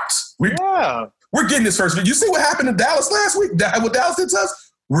out. We're getting this first. You see what happened in Dallas last week? What Dallas did to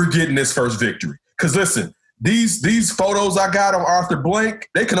us? We're getting this first victory. Because listen, these photos I got on Arthur Blank,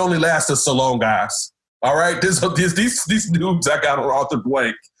 they can only last us so long, guys. All right? These dudes I got on Arthur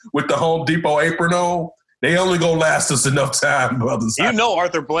Blank with the Home Depot apron on, they only gonna last us enough time, brothers. You know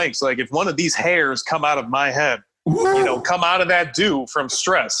Arthur Blank's if one of these hairs come out of my head, come out of that dew from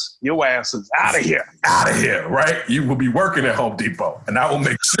stress, your ass is out of here. Out of here, right? You will be working at Home Depot, and I will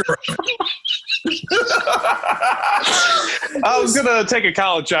make sure. I was going to take a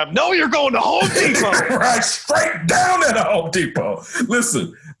college job. No, you're going to Home Depot. Right, straight down at Home Depot.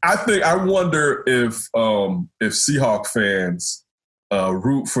 Listen, I wonder if Seahawk fans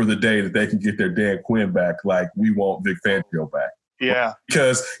root for the day that they can get their Dan Quinn back like we want Vic Fangio back. Yeah.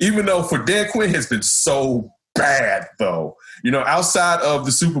 Because even though for Dan Quinn has been so bad, though, outside of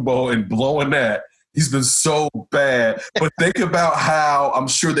the Super Bowl and blowing that, he's been so bad. But think about how I'm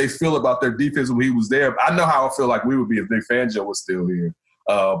sure they feel about their defense when he was there. I know how I feel like we would be if Vic Fangio was still here.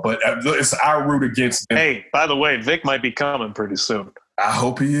 But it's our root against him. Hey, by the way, Vic might be coming pretty soon. I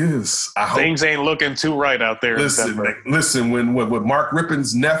hope he is. Things ain't looking too right out there. Listen, when Mark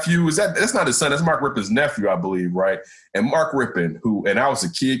Rippon's nephew, that's not his son, that's Mark Rippon's nephew, I believe, right? And Mark Rippon, and I was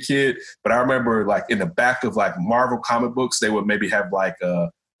a kid, but I remember in the back of Marvel comic books, they would maybe have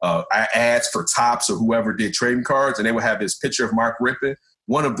ads for Topps or whoever did trading cards, and they would have this picture of Mark Rippon,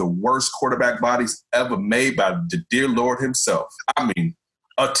 one of the worst quarterback bodies ever made by the dear Lord himself. I mean,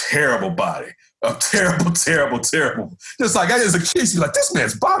 a terrible body. A terrible, terrible, terrible. Just as a kid, you're like, this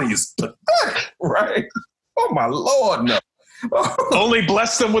man's body is pathetic, right? Oh, my Lord, no. Only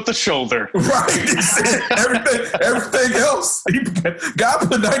blessed him with the shoulder. Right. Everything else, God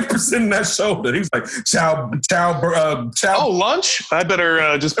put 90% in that shoulder. He was like, chow. Oh, lunch? I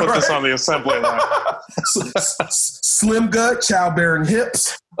better just put this on the assembly line. Slim gut, childbearing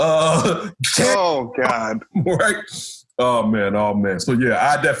hips. Oh, God. Right. Oh, man. So,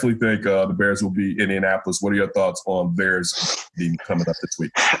 yeah, I definitely think the Bears will be in Indianapolis. What are your thoughts on Bears being coming up this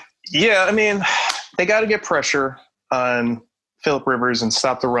week? Yeah, I mean, they got to get pressure on Phillip Rivers and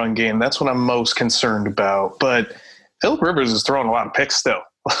stop the run game. That's what I'm most concerned about. But Phillip Rivers is throwing a lot of picks still.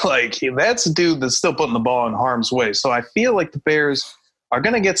 That's a dude that's still putting the ball in harm's way. So I feel like the Bears are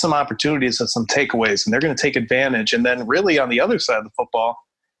going to get some opportunities and some takeaways, and they're going to take advantage. And then really on the other side of the football,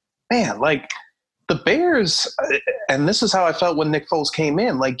 man, the Bears, and this is how I felt when Nick Foles came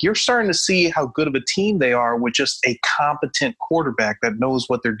in, you're starting to see how good of a team they are with just a competent quarterback that knows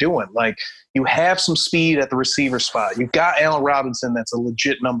what they're doing. You have some speed at the receiver spot. You've got Allen Robinson that's a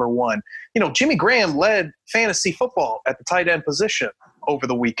legit number one. Jimmy Graham led fantasy football at the tight end position over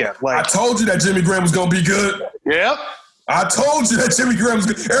the weekend. I told you that Jimmy Graham was going to be good. Yep. I told you that Jimmy Graham was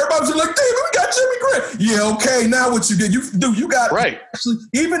good. Everybody was like, David, we got Jimmy Graham. Yeah, okay, now what you did. You got right. Actually,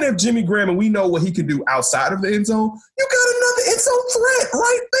 even if Jimmy Graham, and we know what he can do outside of the end zone, you got another end zone threat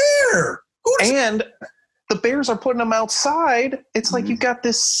right there. And the Bears are putting him outside, it's like you got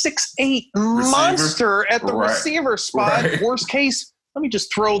this 6'8" monster at the receiver spot. Right. Worst case, let me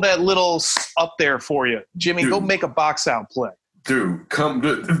just throw that little up there for you. Jimmy, go make a box out play. Dude,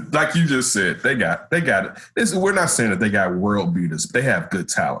 like you just said, they got it. We're not saying that they got world beaters, but they have good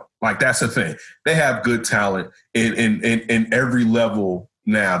talent. Like, that's the thing. They have good talent in every level.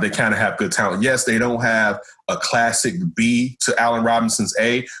 Now they kind of have good talent. Yes, they don't have a classic B to Allen Robinson's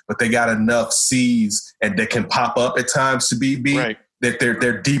A, but they got enough C's and they can pop up at times to be B. Right. That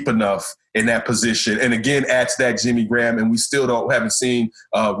they're deep enough in that position. And again, add to that Jimmy Graham, and we still haven't seen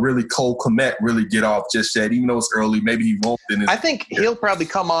really Cole Kmet really get off just yet, even though it's early. Maybe he won't. I think he'll probably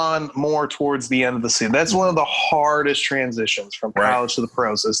come on more towards the end of the season. That's one of the hardest transitions from college to the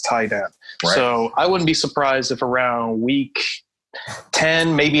pros is tight end. Right. So I wouldn't be surprised if around week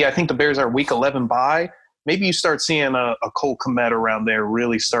 10, maybe I think the Bears are week 11 bye, maybe you start seeing a Cole Kmet around there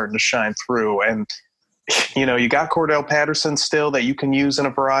really starting to shine through. And you know, you got Cordell Patterson still that you can use in a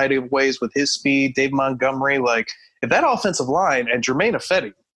variety of ways with his speed. Dave Montgomery, like if that offensive line and Jermaine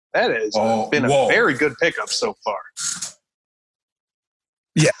Ifedi, that has been a very good pickup so far.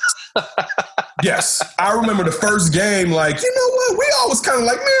 Yeah. Yes. I remember the first game, like, you know what? We always kind of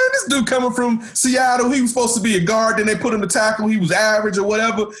like, man, this dude coming from Seattle, he was supposed to be a guard, then they put him to tackle, he was average or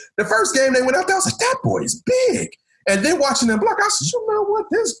whatever. The first game they went out there, I was like, that boy is big. And then watching them block, I said, you know what?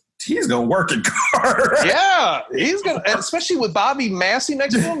 He's going to work at guard. Yeah, he's going to, especially with Bobby Massey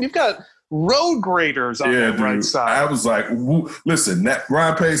next to him. You've got road graders on that right side. I was like, listen, that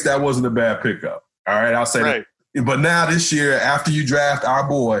Ryan Pace, that wasn't a bad pickup. All right, I'll say that. But now this year, after you draft our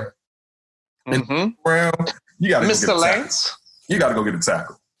boy, Brown, you got to go get a tackle. You got to go get a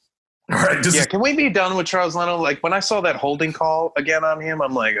tackle. All right. Can we be done with Charles Leno? Like when I saw that holding call again on him,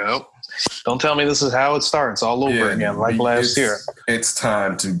 I'm like, oh, don't tell me this is how it starts all over again, like last year. It's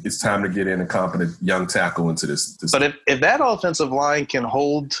time to get in a competent young tackle into this. But if that offensive line can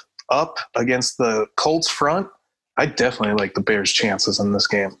hold up against the Colts front, I definitely like the Bears' chances in this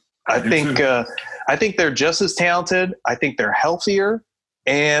game. I think they're just as talented. I think they're healthier,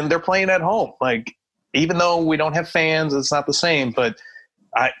 and they're playing at home. Like even though we don't have fans, it's not the same, but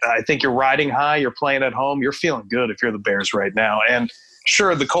I think you're riding high. You're playing at home. You're feeling good if you're the Bears right now. And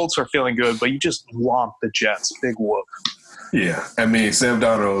sure, the Colts are feeling good, but you just want the Jets. Big whoop. Yeah. I mean, Sam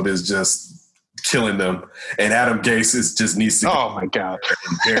Darnold is just killing them. And Adam Gase just needs to my God.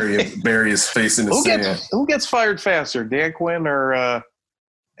 bury his face in the sand. Who gets fired faster, Dan Quinn or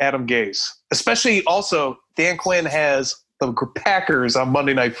Adam Gase? Especially also, Dan Quinn has the Packers on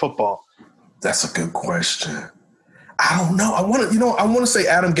Monday Night Football. That's a good question. I don't know. I want to say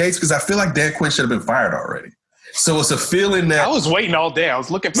Adam Gase because I feel like Dan Quinn should have been fired already. So it's a feeling that I was waiting all day. I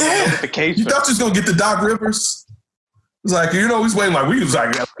was looking for the notification. You thought you was gonna get the Doc Rivers? It's like, you know, he's waiting. Like we was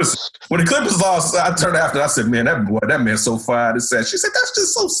like, when the Clippers lost, I turned after. I said, man, that man's so fired. It's sad. She said, that's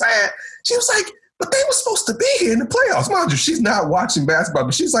just so sad. She was like, but they were supposed to be here in the playoffs. Mind you, she's not watching basketball,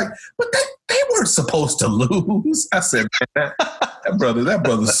 but she's like, but they weren't supposed to lose. I said, man, that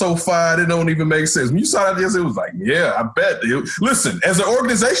brother's so fired, it don't even make sense. When you saw that yesterday, it was like, yeah, I bet. Listen, as an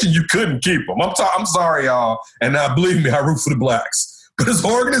organization, you couldn't keep them. I'm sorry, y'all. And now, believe me, I root for the Blacks. But as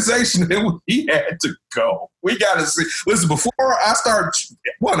an organization, he had to go. We got to see. Listen, before I start,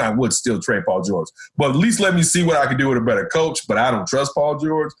 I would still trade Paul George. But at least let me see what I can do with a better coach. But I don't trust Paul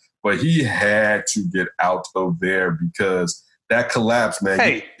George. But he had to get out of there because that collapse, man.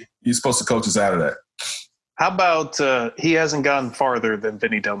 Hey. You're supposed to coach us out of that. How about he hasn't gone farther than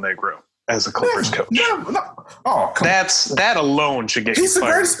Vinny Del Negro as a Clippers coach? No. Oh, that alone should get you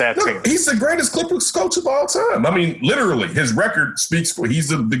fired. He's the greatest Clippers coach of all time. I mean, literally, his record speaks for he's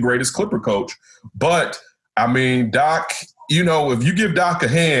the greatest Clipper coach. But, I mean, Doc, you know, if you give Doc a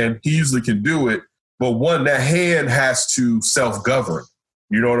hand, he usually can do it. But that hand has to self-govern.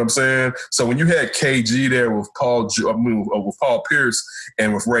 You know what I'm saying? So when you had KG there with Paul Pierce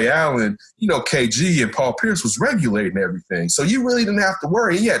and with Ray Allen, you know, KG and Paul Pierce was regulating everything. So you really didn't have to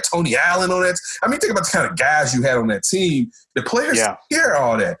worry. You had Tony Allen on that. I mean, think about the kind of guys you had on that team. The players hear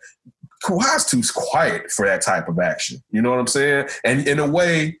all that. Kawhi's too quiet for that type of action. You know what I'm saying? And in a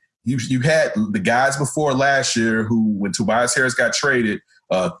way, you had the guys before last year who, when Tobias Harris got traded,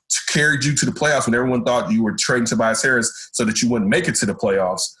 carried you to the playoffs when everyone thought you were trading Tobias Harris so that you wouldn't make it to the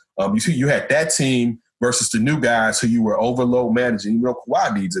playoffs. You had that team versus the new guys who you were overload managing. You know,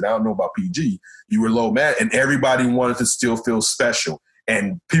 Kawhi needs it. I don't know about PG. You were low man, and everybody wanted to still feel special.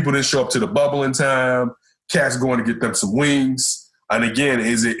 And people didn't show up to the bubble in time. Cats going to get them some wings. And again,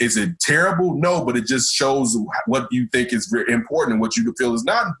 is it terrible? No, but it just shows what you think is very important and what you feel is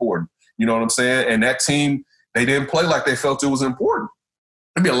not important. You know what I'm saying? And that team, they didn't play like they felt it was important.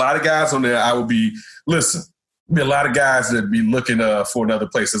 There'd be a lot of guys on there. I would be there'd be a lot of guys that'd be looking for another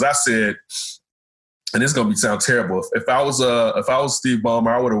place. As I said, and it's gonna sound terrible. If I was Steve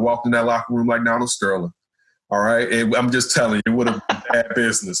Ballmer, I would have walked in that locker room like Donald Sterling. All right, and I'm just telling you, it would have been bad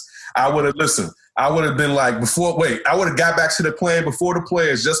business. I would have been like I would have got back to the plane before the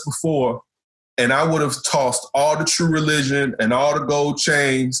players, just before, and I would have tossed all the True Religion and all the gold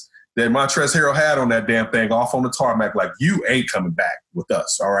chains that Montrezl Harrell had on that damn thing off on the tarmac. Like, you ain't coming back with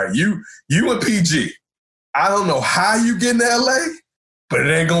us. All right, you and PG. I don't know how you get into LA, but it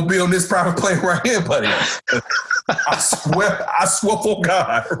ain't gonna be on this private plane right here, buddy. I swear for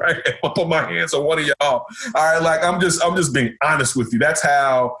God, right? I'll put my hands on one of y'all. All right, like I'm just being honest with you. That's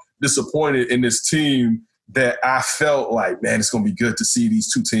how disappointed in this team that I felt like, man, it's gonna be good to see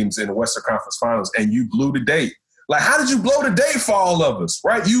these two teams in the Western Conference Finals, and you blew the date. Like, how did you blow the date for all of us,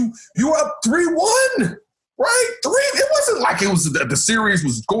 right? You were up 3-1, right? It wasn't like it was the series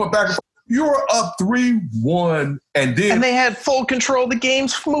was going back and forth. You were up 3-1, and they had full control of the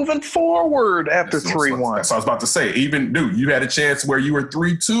games moving forward after 3-1. That's what I was about to say. Even, dude, you had a chance where you were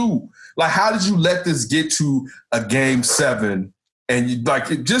 3-2. Like, how did you let this get to a game 7? And you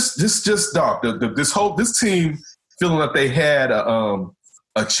like it just dog. This team feeling that they had a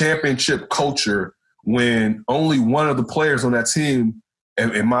championship culture when only one of the players on that team,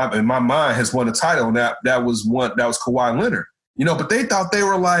 in my mind, has won a title, and that was Kawhi Leonard. You know, but they thought they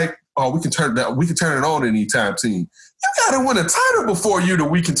were like, oh, we can turn it on anytime team. You got to win a title before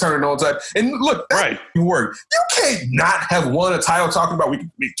we can turn it on time. And look, that work. You can't not have won a title talking about we can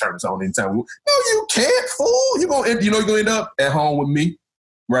turn this on anytime. No, you can't, fool. You're gonna end up at home with me,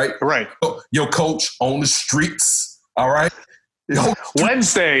 right? Right. Your coach on the streets, all right?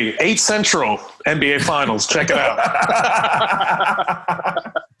 Wednesday, 8 Central, NBA Finals. Check it out.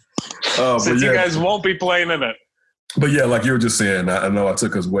 Since you guys won't be playing in it. But yeah, like you were just saying, I know I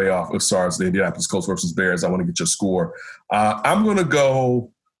took us way off as far as the Indianapolis Colts versus Bears. I want to get your score. I'm going to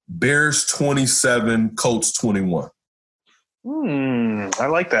go Bears 27, Colts 21. I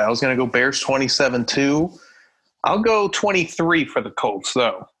like that. I was going to go Bears 27 too. I'll go 23 for the Colts,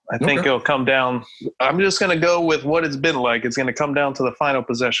 though. I think it'll come down. I'm just going to go with what it's been like. It's going to come down to the final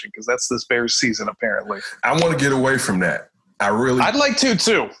possession because that's this Bears season, apparently. I want to get away from that. I'd like to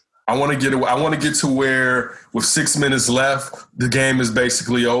too. I want to get to where with 6 minutes left, the game is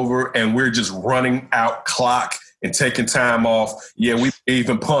basically over and we're just running out clock and taking time off. Yeah, we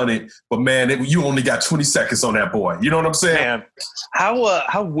even punted, but man, you only got 20 seconds on that boy. You know what I'm saying? Man,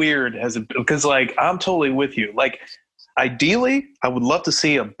 how weird has it been? Because like, I'm totally with you. Like, ideally, I would love to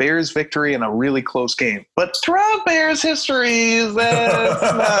see a Bears victory in a really close game. But throughout Bears history,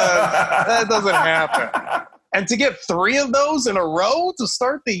 that doesn't happen. And to get 3 of those in a row to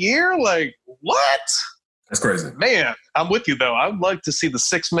start the year, like, what? That's crazy. Man, I'm with you, though. I would like to see the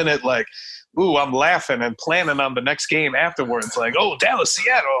 6 minute, like, ooh, I'm laughing and planning on the next game afterwards. Like, oh, Dallas,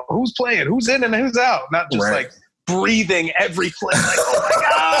 Seattle, who's playing? Who's in and who's out? Not just, like, breathing every play. Like, oh, my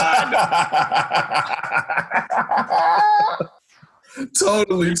God.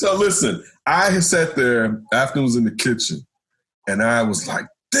 Totally. So, listen, I sat there after I was in the kitchen, and I was like,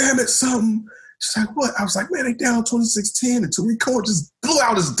 damn it, something. She's like, what? I was like, man, they down 26-10, and Tariq Cohen just blew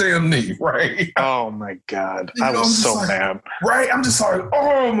out his damn knee, right? Oh, my God. I was so mad. Right? I'm just like,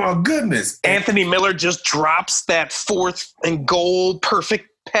 oh, my goodness. Anthony Miller just drops that 4th and goal, perfect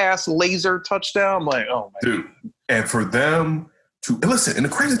pass, laser touchdown. I'm like, oh, my Dude, and for them to – listen, and the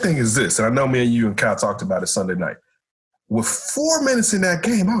crazy thing is this, and I know me and you and Kyle talked about it Sunday night. With 4 minutes in that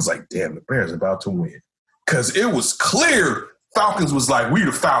game, I was like, damn, the Bears are about to win. Because it was clear Falcons was like, we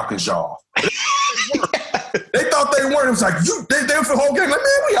the Falcons, y'all. They thought they weren't. It was like, they for the whole game. Like,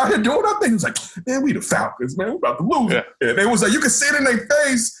 man, we out here doing our thing. It was like, man, we the Falcons, man. We're about to lose. Yeah. And it was like, you could see it in their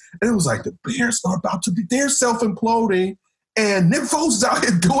face. And it was like, the Bears are about to be, they're self-imploding. And Nick Foles is out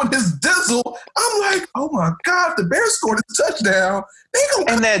here doing his dizzle. I'm like, oh my God, the Bears scored a touchdown.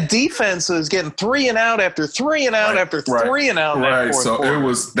 And that defense is getting 3 and out after 3 and out after 3 and out. Right. So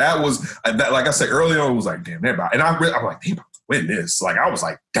that was like I said early on, it was like, damn, they're about, and I'm like, they about to win this. Like, I was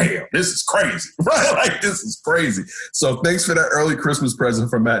like, damn, this is crazy. Right? Like, this is crazy. So thanks for that early Christmas present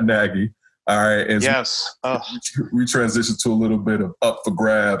from Matt Nagy. All right. And yes. We transition to a little bit of up for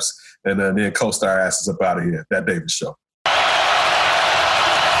grabs, and then coast our asses up out of here. That Davis Show.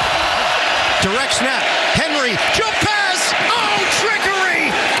 Direct snap. Henry, jump pass. Oh, trickery.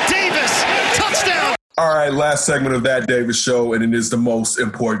 Davis, touchdown. All right, last segment of That Davis Show, and it is the most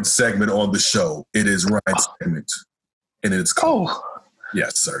important segment on the show. It is Ryan's segment, and it's called.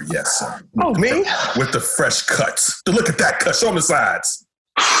 Yes, sir. Yes, sir. Me? With the fresh cuts. Look at that cut. Show them the sides.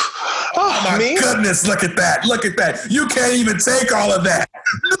 Oh, Oh, my goodness. Look at that. Look at that. You can't even take all of that.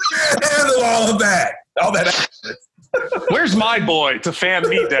 You can't handle all of that. All that action. Where's my boy to fan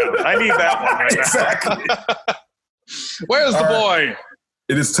me down? I need that one right exactly. now. Where's the boy?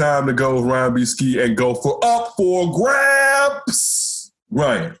 It is time to go, Ryan B. Ski, and go for Up for Grabs.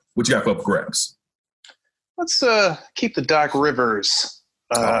 Ryan, what you got for Up for Grabs? Let's keep the Doc Rivers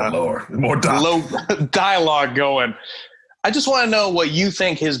Lord. More low dialogue going. I just want to know what you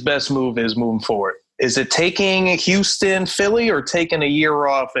think his best move is moving forward. Is it taking Houston, Philly, or taking a year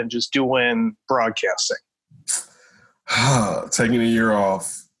off and just doing broadcasting? Taking a year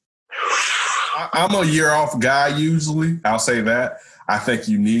off. I'm a year off guy usually. I'll say that. I think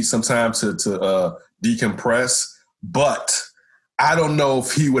you need some time to decompress, but I don't know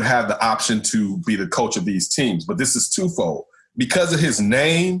if he would have the option to be the coach of these teams. But this is twofold. Because of his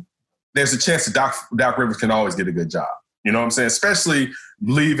name, there's a chance that Doc Rivers can always get a good job. You know what I'm saying? Especially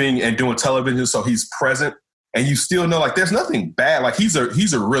leaving and doing television, so he's present, and you still know like there's nothing bad. Like he's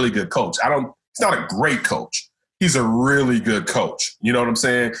a really good coach. He's not a great coach. He's a really good coach. You know what I'm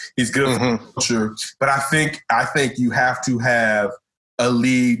saying? He's good for the culture. But I think you have to have a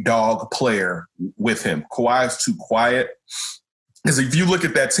lead dog player with him. Kawhi's too quiet. Because if you look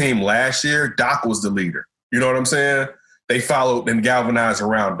at that team last year, Doc was the leader. You know what I'm saying? They followed and galvanized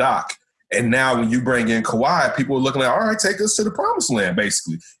around Doc. And now when you bring in Kawhi, people are looking like, all right, take us to the promised land,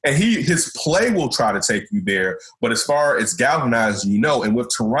 basically. And his play will try to take you there. But as far as galvanizing, and with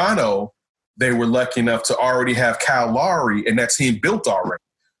Toronto, they were lucky enough to already have Kyle Lowry and that team built already.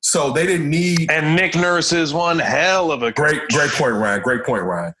 So they didn't need – And Nick Nurse is one hell of a coach. Great point, Ryan. Great point,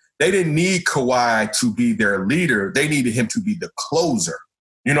 Ryan. They didn't need Kawhi to be their leader. They needed him to be the closer.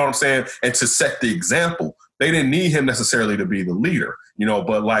 You know what I'm saying? And to set the example. They didn't need him necessarily to be the leader.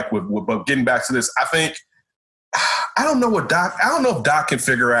 But like but getting back to this, I don't know if Doc can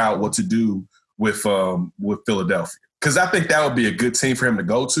figure out what to do with Philadelphia. Because I think that would be a good team for him to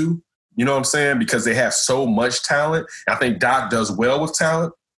go to. You know what I'm saying? Because they have so much talent. I think Doc does well with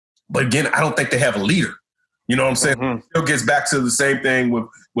talent. But again, I don't think they have a leader. You know what I'm saying? It still gets back to the same thing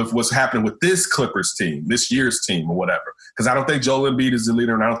with what's happening with this Clippers team, this year's team or whatever. Because I don't think Joel Embiid is the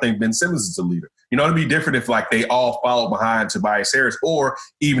leader, and I don't think Ben Simmons is the leader. It'd be different if like they all followed behind Tobias Harris, or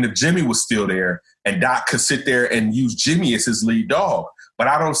even if Jimmy was still there and Doc could sit there and use Jimmy as his lead dog. But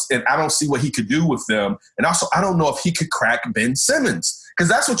I don't see what he could do with them. And also, I don't know if he could crack Ben Simmons. Because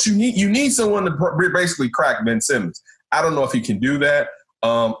that's what you need. You need someone to basically crack Ben Simmons. I don't know if he can do that.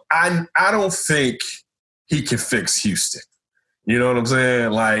 I don't think he can fix Houston. You know what I'm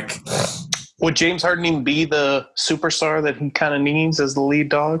saying? Like, would James Harden even be the superstar that he kind of needs as the lead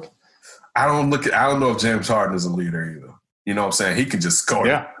dog? I don't know if James Harden is a leader either. You know what I'm saying? He can just score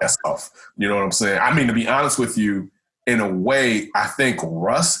that's off. You know what I'm saying? I mean, to be honest with you, in a way, I think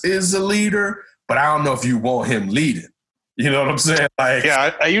Russ is a leader, but I don't know if you want him leading. You know what I'm saying? Like,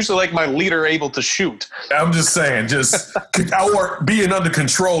 yeah, I usually like my leader able to shoot. I'm just saying, or being under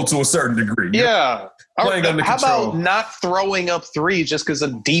control to a certain degree. Yeah. Playing under How control. about not throwing up threes just because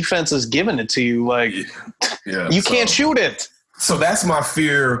the defense is giving it to you? Like, you can't shoot it. So that's my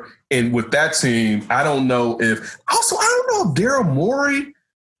fear. And with that team, I don't know if Daryl Morey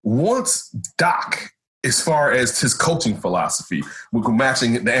wants Doc as far as his coaching philosophy. We're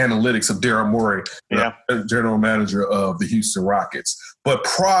matching the analytics of Daryl Morey, general manager of the Houston Rockets. But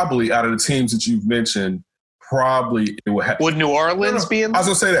probably out of the teams that you've mentioned, it would have. Would New Orleans be in? I was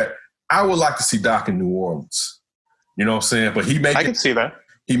going to say that. I would like to see Doc in New Orleans. You know what I'm saying? But I can see that.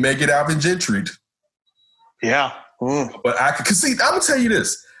 He may get Alvin Gentry. Yeah. But I'm going to tell you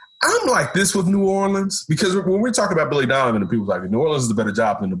this. I'm like this with New Orleans because when we're talking about Billy Donovan and people like New Orleans is a better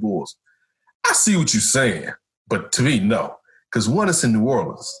job than the Bulls. I see what you're saying, but to me, no. Because one is in New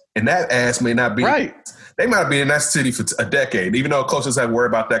Orleans, and that ass may not be. Right. They might be in that city for a decade, even though coaches have to worry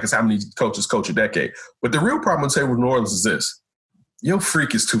about that because how many coaches coach a decade. But the real problem with New Orleans is this. Your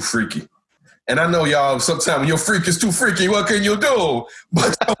freak is too freaky. And I know y'all sometimes when your freak is too freaky, what can you do?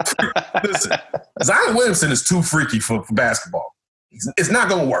 But listen, Zion Williamson is too freaky for basketball. It's not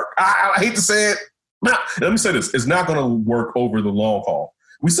going to work. I hate to say it. Let me say this. It's not going to work over the long haul.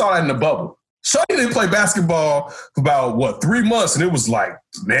 We saw that in the bubble. Shawty didn't play basketball for about, 3 months? And it was like,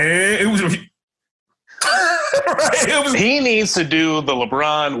 man, it was right? He needs to do the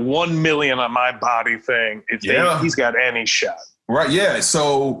LeBron 1 million on my body thing if he's got any shot. Right, yeah.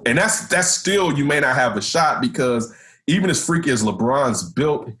 So, and that's still, you may not have a shot because even as freaky as LeBron's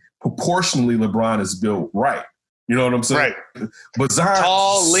built, proportionally LeBron is built right. You know what I'm saying? Right. But Zion,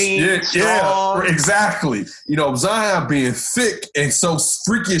 tall, lean, strong. Yeah, exactly. Zion being thick and so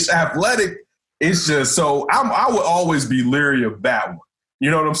freakish athletic, it's just so I would always be leery of that one. You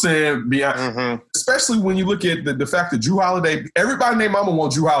know what I'm saying? Especially when you look at the fact that Drew Holiday, everybody named Mama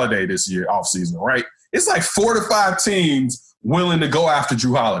want Drew Holiday this year, offseason, right? It's like 4 to 5 teams willing to go after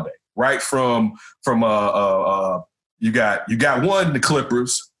Drew Holiday, right? From you got one, the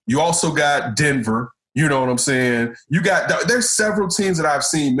Clippers. You also got Denver. You know what I'm saying? There's several teams that I've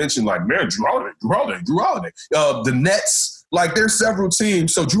seen mentioned like, man, Drew Holiday. The Nets, like there's several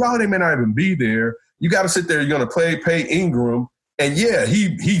teams. So Drew Holiday may not even be there. You got to sit there. You're going to pay Ingram. And yeah,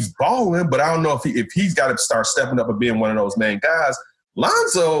 he's balling, but I don't know if he's got to start stepping up and being one of those main guys.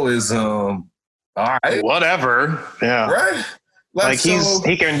 Lonzo is all right. Whatever. Yeah. Right? Like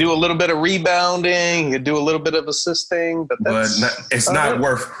he can do a little bit of rebounding, he can do a little bit of assisting, but it's not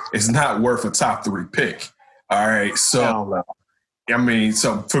worth a top 3 pick. All right. So I mean,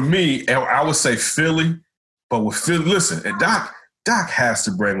 so for me, I would say Philly, but with Philly, listen, and Doc has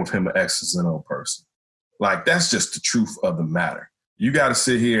to bring with him an X's and O person. Like that's just the truth of the matter. You got to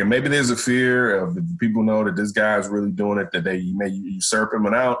sit here, and maybe there's a fear of the people know that this guy's really doing it, that they may usurp him.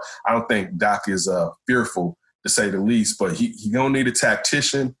 And I don't think Doc is fearful, to say the least, but he gonna need a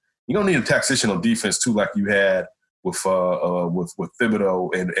tactician. You're gonna need a tactician on defense too, like you had with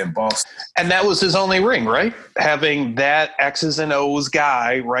Thibodeau and Boston. And that was his only ring, right? Having that X's and O's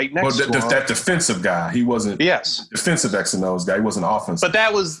guy right next to him. That defensive guy. He wasn't defensive X and O's guy. He wasn't offensive.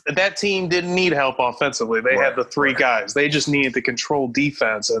 But that team didn't need help offensively. They had the 3 guys. They just needed to control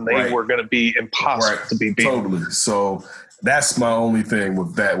defense, and they were going to be impossible to be beaten. Totally. So that's my only thing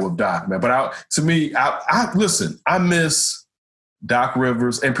with Doc, man. But listen, I miss Doc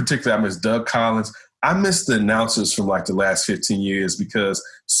Rivers, in particular, I miss Doug Collins. I miss the announcers from like the last 15 years because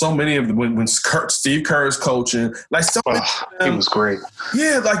so many of them, when Steve Kerr is coaching, like so many of them, he was great.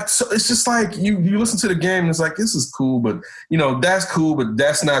 Yeah, like so it's just like you listen to the game and it's like this is cool, but that's cool, but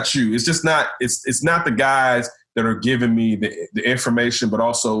that's not you. It's just not. It's not the guys that are giving me the information, but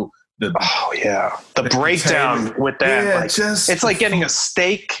also the breakdown with that. Yeah, it's like getting a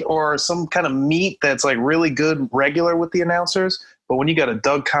steak or some kind of meat that's like really good regular with the announcers. But when you got a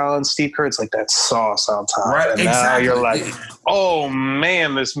Doug Collins, Steve Kerr, it's like that sauce on top. Right, and exactly. Now you're like, oh,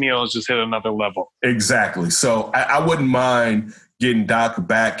 man, this meal has just hit another level. Exactly. So I wouldn't mind getting Doc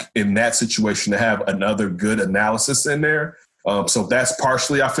back in that situation to have another good analysis in there. So that's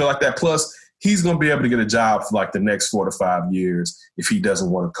partially, I feel like that. Plus, he's going to be able to get a job for like the next 4 to 5 years if he doesn't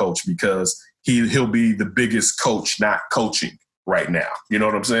want to coach because he'll be the biggest coach not coaching right now. You know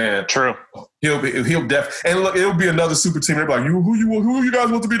what I'm saying? True. He'll and look, it'll be another super team. They'll be like, who you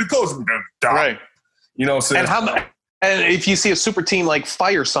guys want to be the coach? Doc. Right. You know what I'm saying? And if you see a super team like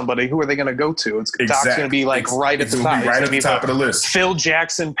fire somebody, who are they going to go to? Doc's going to be like right at the top. Right at the top of the list. Phil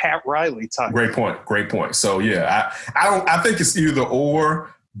Jackson, Pat Riley type. Great point. So yeah, I think it's either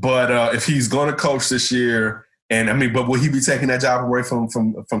or. But if he's going to coach this year, but will he be taking that job away from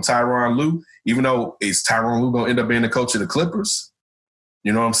Tyronn Lue? Even though is Tyronn Lue going to end up being the coach of the Clippers?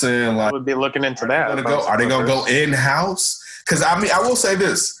 You know what I'm saying? Like, I would be looking into that. Are they going to go in-house? Because I will say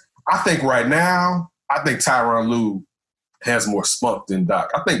this: I think right now, Tyronn Lue has more spunk than Doc.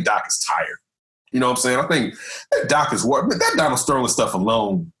 I think Doc is tired. You know what I'm saying? I think that Doc is working. That Donald Sterling stuff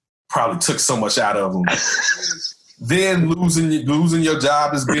alone probably took so much out of him. Then losing your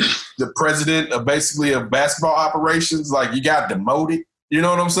job as being the president of basically of basketball operations, like you got demoted. You know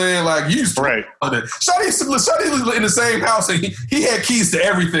what I'm saying? Like you used to Shawty was in the same house and he had keys to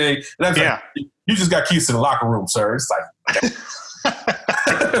everything. And like, you just got keys to the locker room, sir. It's like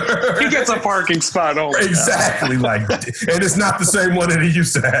he gets a parking spot only. Exactly. Like, and it's not the same one that he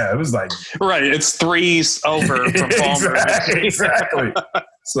used to have. It's like it's 3 over from Palmer. Exactly.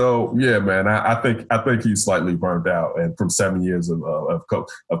 So yeah, man, I think he's slightly burned out, and from 7 years of coaching.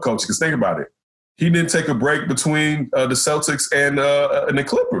 Because think about it, he didn't take a break between the Celtics and the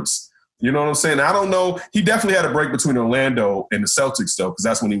Clippers. You know what I'm saying? I don't know. He definitely had a break between Orlando and the Celtics though, because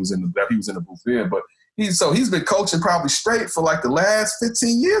that's when he was in the booth then. But he's been coaching probably straight for like the last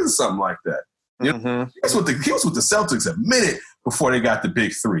 15 years or something like that. You know? He was with the Celtics a minute before they got the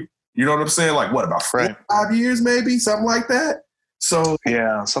big 3. You know what I'm saying? Like what, about 4 or 5 years maybe, something like that. So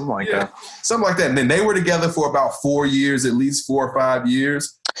yeah, something like that. And then they were together for about 4 years, at least 4 or 5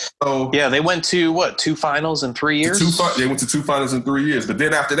 years. So yeah, they went to 2 finals in 3 years. They went to 2 finals in 3 years. But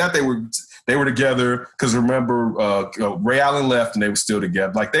then after that, they were together because remember Ray Allen left and they were still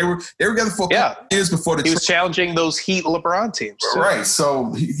together. Like they were together for a couple years before he was challenging those Heat LeBron teams. Too. Right.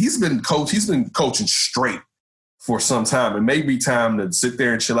 So he's been coaching straight for some time. It may be time to sit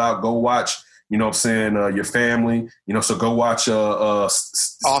there and chill out, go watch. You know what I'm saying? Your family, so go watch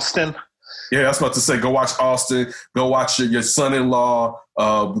Austin. Yeah, I was about to say, go watch Austin. Go watch your son-in-law,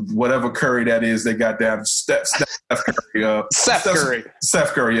 whatever Curry that is. They got down Steph Curry. Steph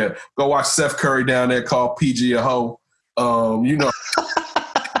Curry. Yeah, go watch Steph Curry down there. Called PG a hoe. How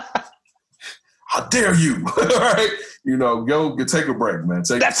dare you? All right, go take a break, man.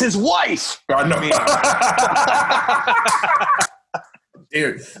 That's his wife. I know.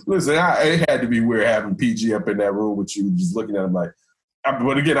 Listen, it had to be weird having PG up in that room with you, just looking at him like.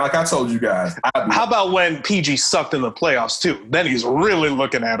 But again, like I told you guys. How about when PG sucked in the playoffs, too? Then he's really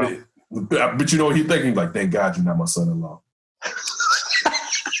looking at him. But you know what he's thinking? Like, thank God you're not my son-in-law.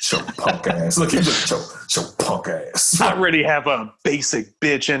 Show punk ass. Look, he's like, show punk ass. I already have a basic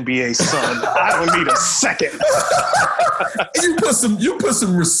bitch NBA son. I don't need a second. You put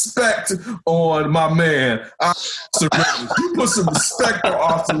some respect on my man, Austin Rivers. You put some respect on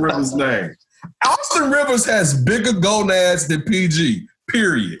Austin Rivers' name. Austin Rivers has bigger gonads than PG.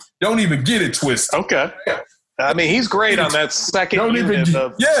 Period. Don't even get it twisted. Okay. I mean, he's great on that second unit.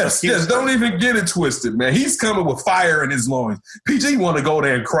 Yes. Don't even get it twisted, man. He's coming with fire in his loins. PG want to go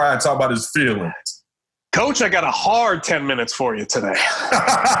there and cry and talk about his feelings. Coach, I got a hard 10 minutes for you today.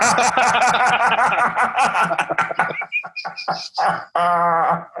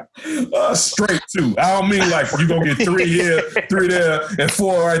 Straight two. I don't mean like you're going to get 3 here, 3 there, and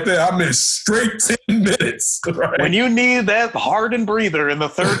 4 right there. I mean straight 10 minutes. Right? When you need that hardened breather in the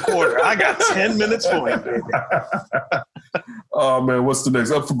third quarter, I got 10 minutes for you, baby. Oh, man, what's the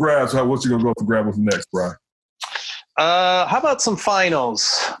next? Up for grabs. What you going to go for grabs next, Brian? How about some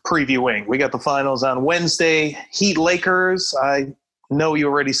finals previewing? We got the finals on Wednesday. Heat Lakers. I know you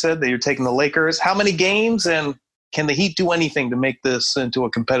already said that you're taking the Lakers. How many games, and can the Heat do anything to make this into a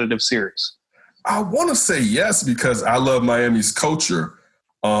competitive series? I want to say yes because I love Miami's culture.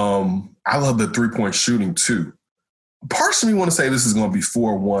 I love the three-point shooting too. Parts of me want to say this is going to be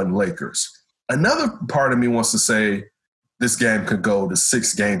 4-1 Lakers. Another part of me wants to say this game could go to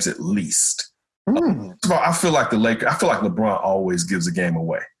 6 games at least. I feel like LeBron always gives a game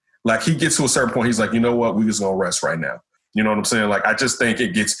away. Like he gets to a certain point, he's like, you know what, we're just gonna rest right now. You know what I'm saying? Like I just think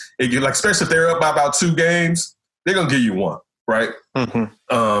it gets like, especially if they're up by about 2 games, they're gonna give you 1, right? Mm-hmm.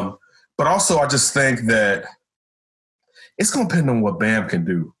 But also I just think that it's gonna depend on what Bam can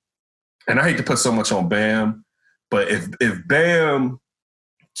do. And I hate to put so much on Bam, but if Bam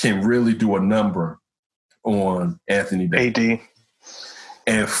can really do a number on Anthony Davis, AD.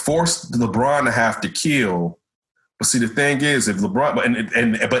 And force LeBron to have to kill. But see, the thing is, if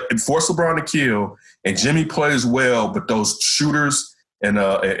LeBron but force LeBron to kill, and Jimmy plays well, but those shooters and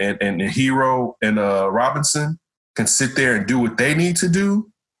Hero and Robinson can sit there and do what they need to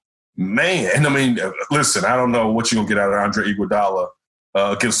do, man. And I mean, listen, I don't know what you're gonna get out of Andre Iguodala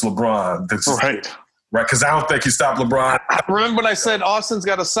against LeBron. Right, because I don't think he stopped LeBron. Remember when I said Austin's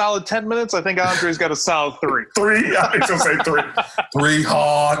got a solid 10 minutes? I think Andre's got a solid 3. 3? I was going to say 3. 3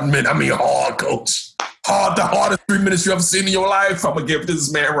 hard minutes. I mean, hard, coach. Hard, the hardest 3 minutes you ever seen in your life. I'm going to give this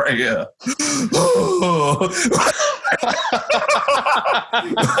man right here.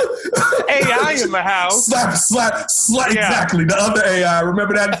 AI in the house. Slap. Yeah. Exactly. The other AI.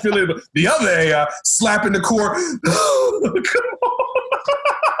 Remember that feeling? The other AI slapping the court. Come on.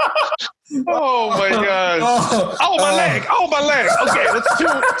 Oh my God! My leg! Okay, it's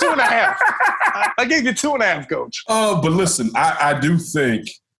 2.5. I gave you 2.5, Coach. But listen, I do think,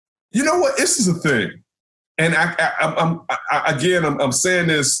 you know what? This is a thing, and I'm saying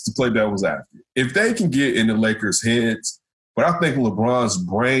this to play devil's advocate. If they can get in the Lakers' heads, but I think LeBron's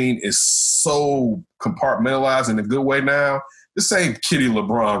brain is so compartmentalized in a good way now. This ain't kitty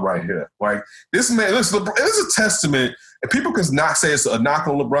LeBron right here. Like this man, this is a testament. And people can not say it's a knock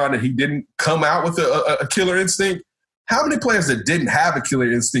on LeBron that he didn't come out with a killer instinct. How many players that didn't have a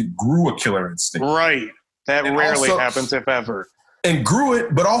killer instinct grew a killer instinct? Right. That and rarely happens, if ever. And grew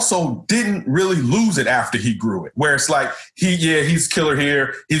it, but also didn't really lose it after he grew it. Where it's like, he's killer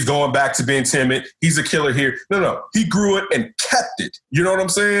here. He's going back to being timid. He's a killer here. No. He grew it and kept it. You know what I'm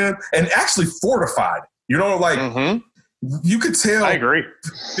saying? And actually fortified it. You know, like, you could tell. I agree.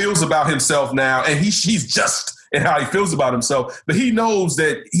 Feels about himself now. And he's just... and how he feels about himself, but he knows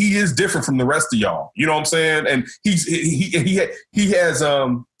that he is different from the rest of y'all. You know what I'm saying? And he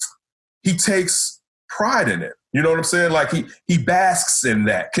takes pride in it. You know what I'm saying? Like he basks in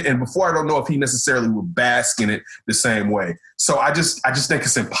that. And before, I don't know if he necessarily would bask in it the same way. So I just think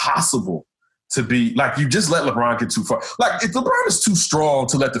it's impossible to be like, you just let LeBron get too far. Like if LeBron is too strong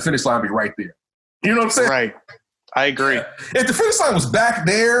to let the finish line be right there. You know what I'm saying? Right. I agree. Yeah. If the finish line was back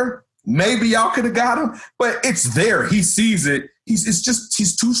there, maybe y'all could have got him, but it's there. He sees it. He's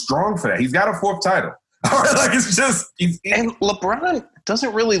too strong for that. He's got a 4th title. All right, like it's just. And LeBron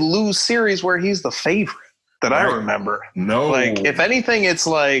doesn't really lose series where he's the favorite that I remember. No. Like, if anything, it's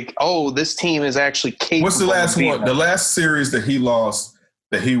like, oh, this team is actually capable. What's the last of one? The last series that he lost,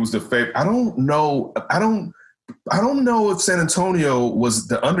 that he was the favorite. I don't know if San Antonio was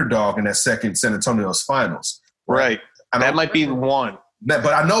the underdog in that second San Antonio's finals. Right. That might be one.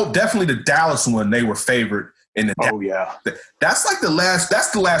 But I know definitely the Dallas one, they were favored in the Oh, yeah. That's like that's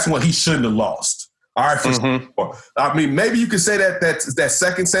the last one he shouldn't have lost. All right, for sure. I mean, maybe you could say that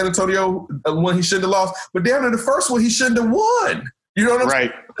second San Antonio one he shouldn't have lost, but down in the first one he shouldn't have won. You know what I'm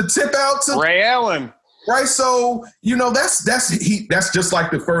saying? The tip out to Ray Allen. Right, so that's just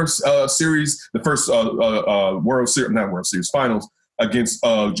like the first series, the first World Series finals against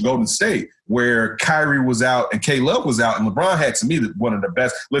Golden State, where Kyrie was out and K-Love was out, and LeBron had, to me, one of the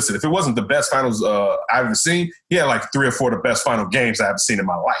best. Listen, if it wasn't the best finals I've ever seen, he had like 3 or 4 of the best final games I've ever seen in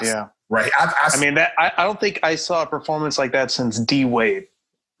my life. Yeah, right. I don't think I saw a performance like that since D Wade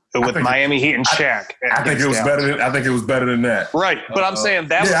with Miami Heat and Shaq. I think it was better than that. Right, but I'm saying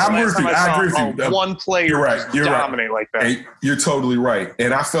that. Yeah, was the last time I agree with you. One player you're dominate right. like that. And you're totally right.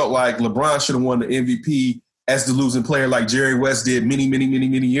 And I felt like LeBron should have won the MVP as the losing player, like Jerry West did many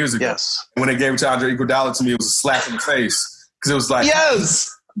years ago. Yes. When they gave it to Andre Iguodala, to me, it was a slap in the face because it was like,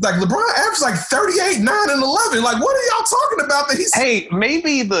 yes. Like LeBron averaged like 38, 9, and 11. Like, what are y'all talking about? That he's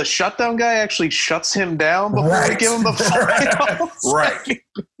maybe the shutdown guy actually shuts him down before they give him the finals. Right.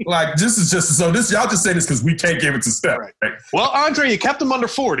 Like, this is just so this y'all just say this because we can't give it to Steph. Right. Well, Andre, you kept him under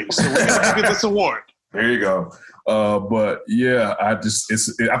 40, so we're gonna give this award. There you go. But yeah, I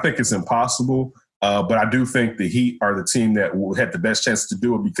think it's impossible. But I do think the Heat are the team that will have the best chance to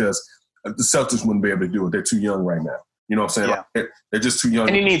do it because the Celtics wouldn't be able to do it. They're too young right now. You know what I'm saying? Yeah. Like, they're just too young.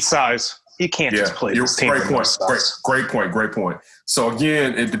 And you need size. You can't just play this team. Great point. So,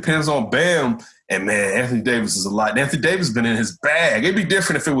 again, it depends on Bam. And, man, Anthony Davis is a lot. Anthony Davis has been in his bag. It'd be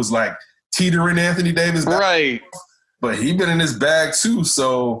different if it was, like, teetering Anthony Davis bag. Right. But he been in his bag, too.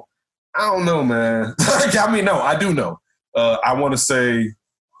 So, I don't know, man. I do know. I want to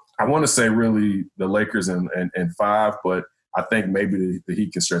say really the Lakers and 5, but I think maybe the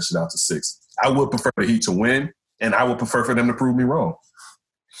Heat can stretch it out to 6. I would prefer the Heat to win, and I would prefer for them to prove me wrong.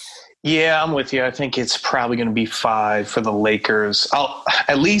 Yeah, I'm with you. I think it's probably going to be 5 for the Lakers.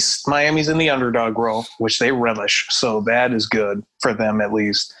 At least Miami's in the underdog role, which they relish, so that is good for them at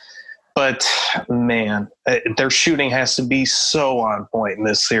least. But, man, their shooting has to be so on point in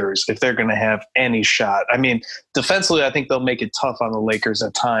this series if they're going to have any shot. I mean, defensively, I think they'll make it tough on the Lakers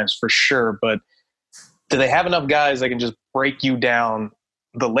at times for sure. But do they have enough guys that can just break you down,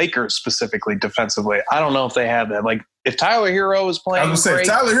 the Lakers specifically defensively? I don't know if they have that. Like, if Tyler Hero is playing, I was going to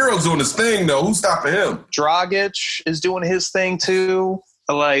say, Tyler Hero's doing his thing, though. Who's stopping him? Dragic is doing his thing, too.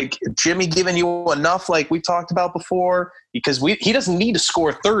 Like, Jimmy giving you enough, like we talked about before, because he doesn't need to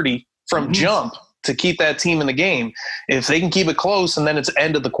score 30 from jump to keep that team in the game. If they can keep it close and then it's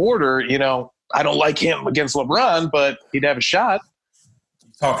end of the quarter, I don't like him against LeBron, but he'd have a shot.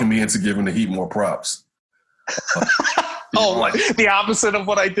 Talking me into giving the Heat more props. The opposite of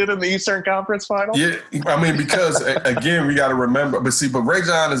what I did in the Eastern Conference Final? Yeah, I mean, because, again, we got to remember. But Ray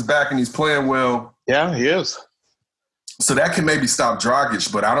John is back and he's playing well. Yeah, he is. So that can maybe stop Dragic,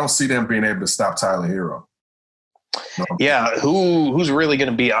 but I don't see them being able to stop Tyler Hero. No. Yeah, who's really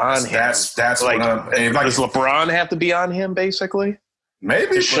going to be on him? That's like, what I'm. Does LeBron have to be on him, basically?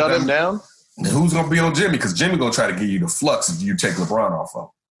 Maybe. To shut him down? Who's going to be on Jimmy? Because Jimmy going to try to give you the flux if you take LeBron off of him.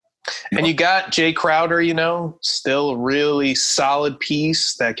 And you got Jay Crowder, still a really solid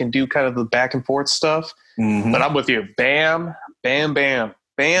piece that can do kind of the back and forth stuff. Mm-hmm. But I'm with you. Bam.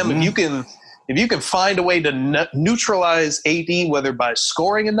 Mm-hmm. If you can find a way to neutralize AD, whether by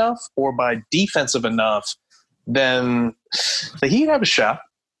scoring enough or by defensive enough, then the Heat have a shot.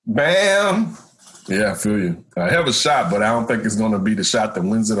 Bam. Yeah, I feel you. I have a shot, but I don't think it's going to be the shot that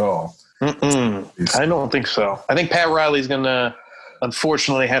wins it all. I don't think so. I think Pat Riley's going to,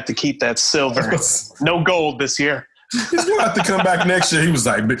 unfortunately, have to keep that silver. No gold this year. He's going to have to come back next year. He was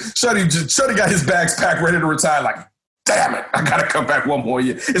like, Shuddy got his bags packed, ready to retire. Like, damn it, I got to come back one more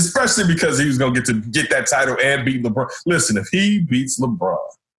year. Especially because he was going to get that title and beat LeBron. Listen, if he beats LeBron,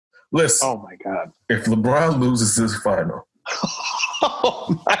 oh my God. If LeBron loses this final.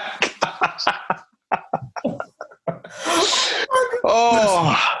 Oh my God.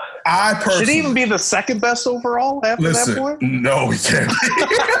 I personally. Should he even be the second best overall after that point? No, he can't.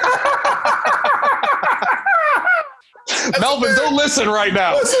 Melvin, don't listen right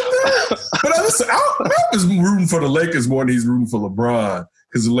now. But Melvin's rooting for the Lakers more than he's rooting for LeBron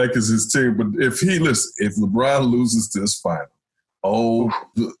because the Lakers is his team. But if LeBron loses this final,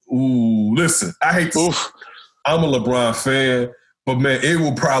 listen, I hate to. I'm a LeBron fan, But, man, it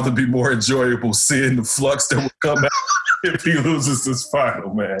will probably be more enjoyable seeing the flux that will come out if he loses this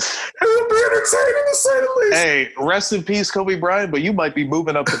final, man. It'll be entertaining to say the least. Hey, rest in peace, Kobe Bryant, but you might be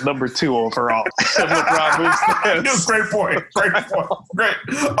moving up to number 2 overall. LeBron moves this. Great point. Great.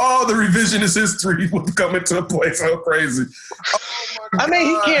 Oh, the revisionist history will come into play so crazy. I mean,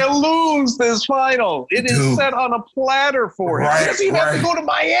 he can't lose this final. It is set on a platter for him. He doesn't even have to go to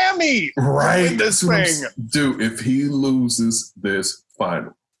Miami. Right. With this thing. Dude, if he loses this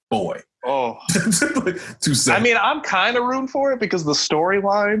final, boy. Oh. 2 seconds. I mean, I'm kind of rooting for it because the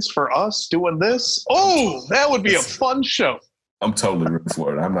storylines for us doing this, that would be a fun show. I'm totally rooting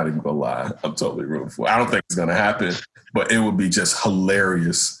for it. I'm not even going to lie. I'm totally rooting for it. I don't think it's going to happen, but it would be just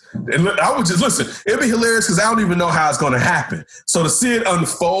hilarious. And I would just listen. It'd be hilarious because I don't even know how it's going to happen. So to see it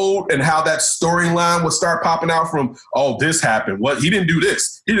unfold and how that storyline would start popping out from, this happened. What he didn't do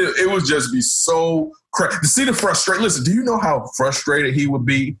this. It would just be so crazy. To see the frustration. Listen, do you know how frustrated he would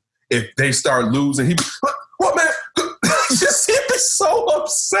be if they start losing? He'd be, what, man? Just he'd be so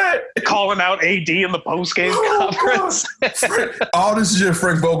upset. Calling out AD in the post-game conference. All this year,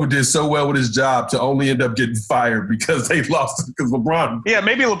 Frank Vogel did so well with his job to only end up getting fired because they lost because LeBron. Yeah,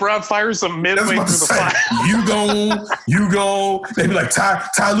 maybe LeBron fires him midway through the fight. You go. They'd be like,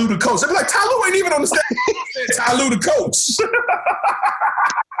 Ty Lue the coach. They'd be like, Ty Lue ain't even on the stage. Ty Lue the coach.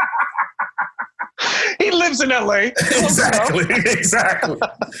 He lives in LA. Exactly.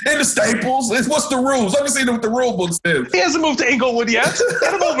 In the Staples. What's the rules? Let me see what the rule book says. He hasn't moved to Inglewood yet.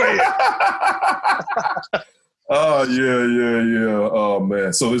 Get him over here. Oh, yeah. Oh,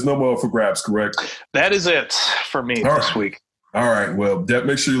 man. So there's no more for grabs, correct? That is it for me this week. All right. Well,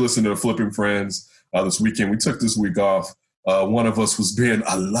 make sure you listen to the Flipping Friends this weekend. We took this week off. One of us was being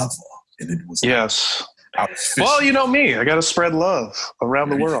a lover, and it was yes. Well, you know me. I got to spread love around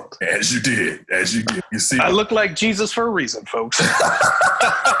the world. As you did. You see, I look like Jesus for a reason, folks.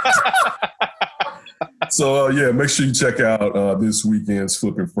 So, make sure you check out this weekend's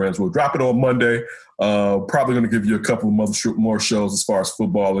Flipping Friends. We'll drop it on Monday. Probably going to give you a couple of more shows as far as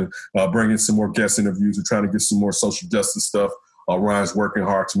football and bring in some more guest interviews. We're trying to get some more social justice stuff. Ryan's working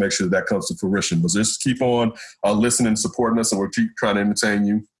hard to make sure that comes to fruition. But just keep on listening and supporting us, and we'll keep trying to entertain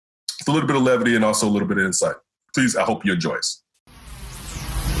you. With a little bit of levity and also a little bit of insight. Please, I hope you enjoy us.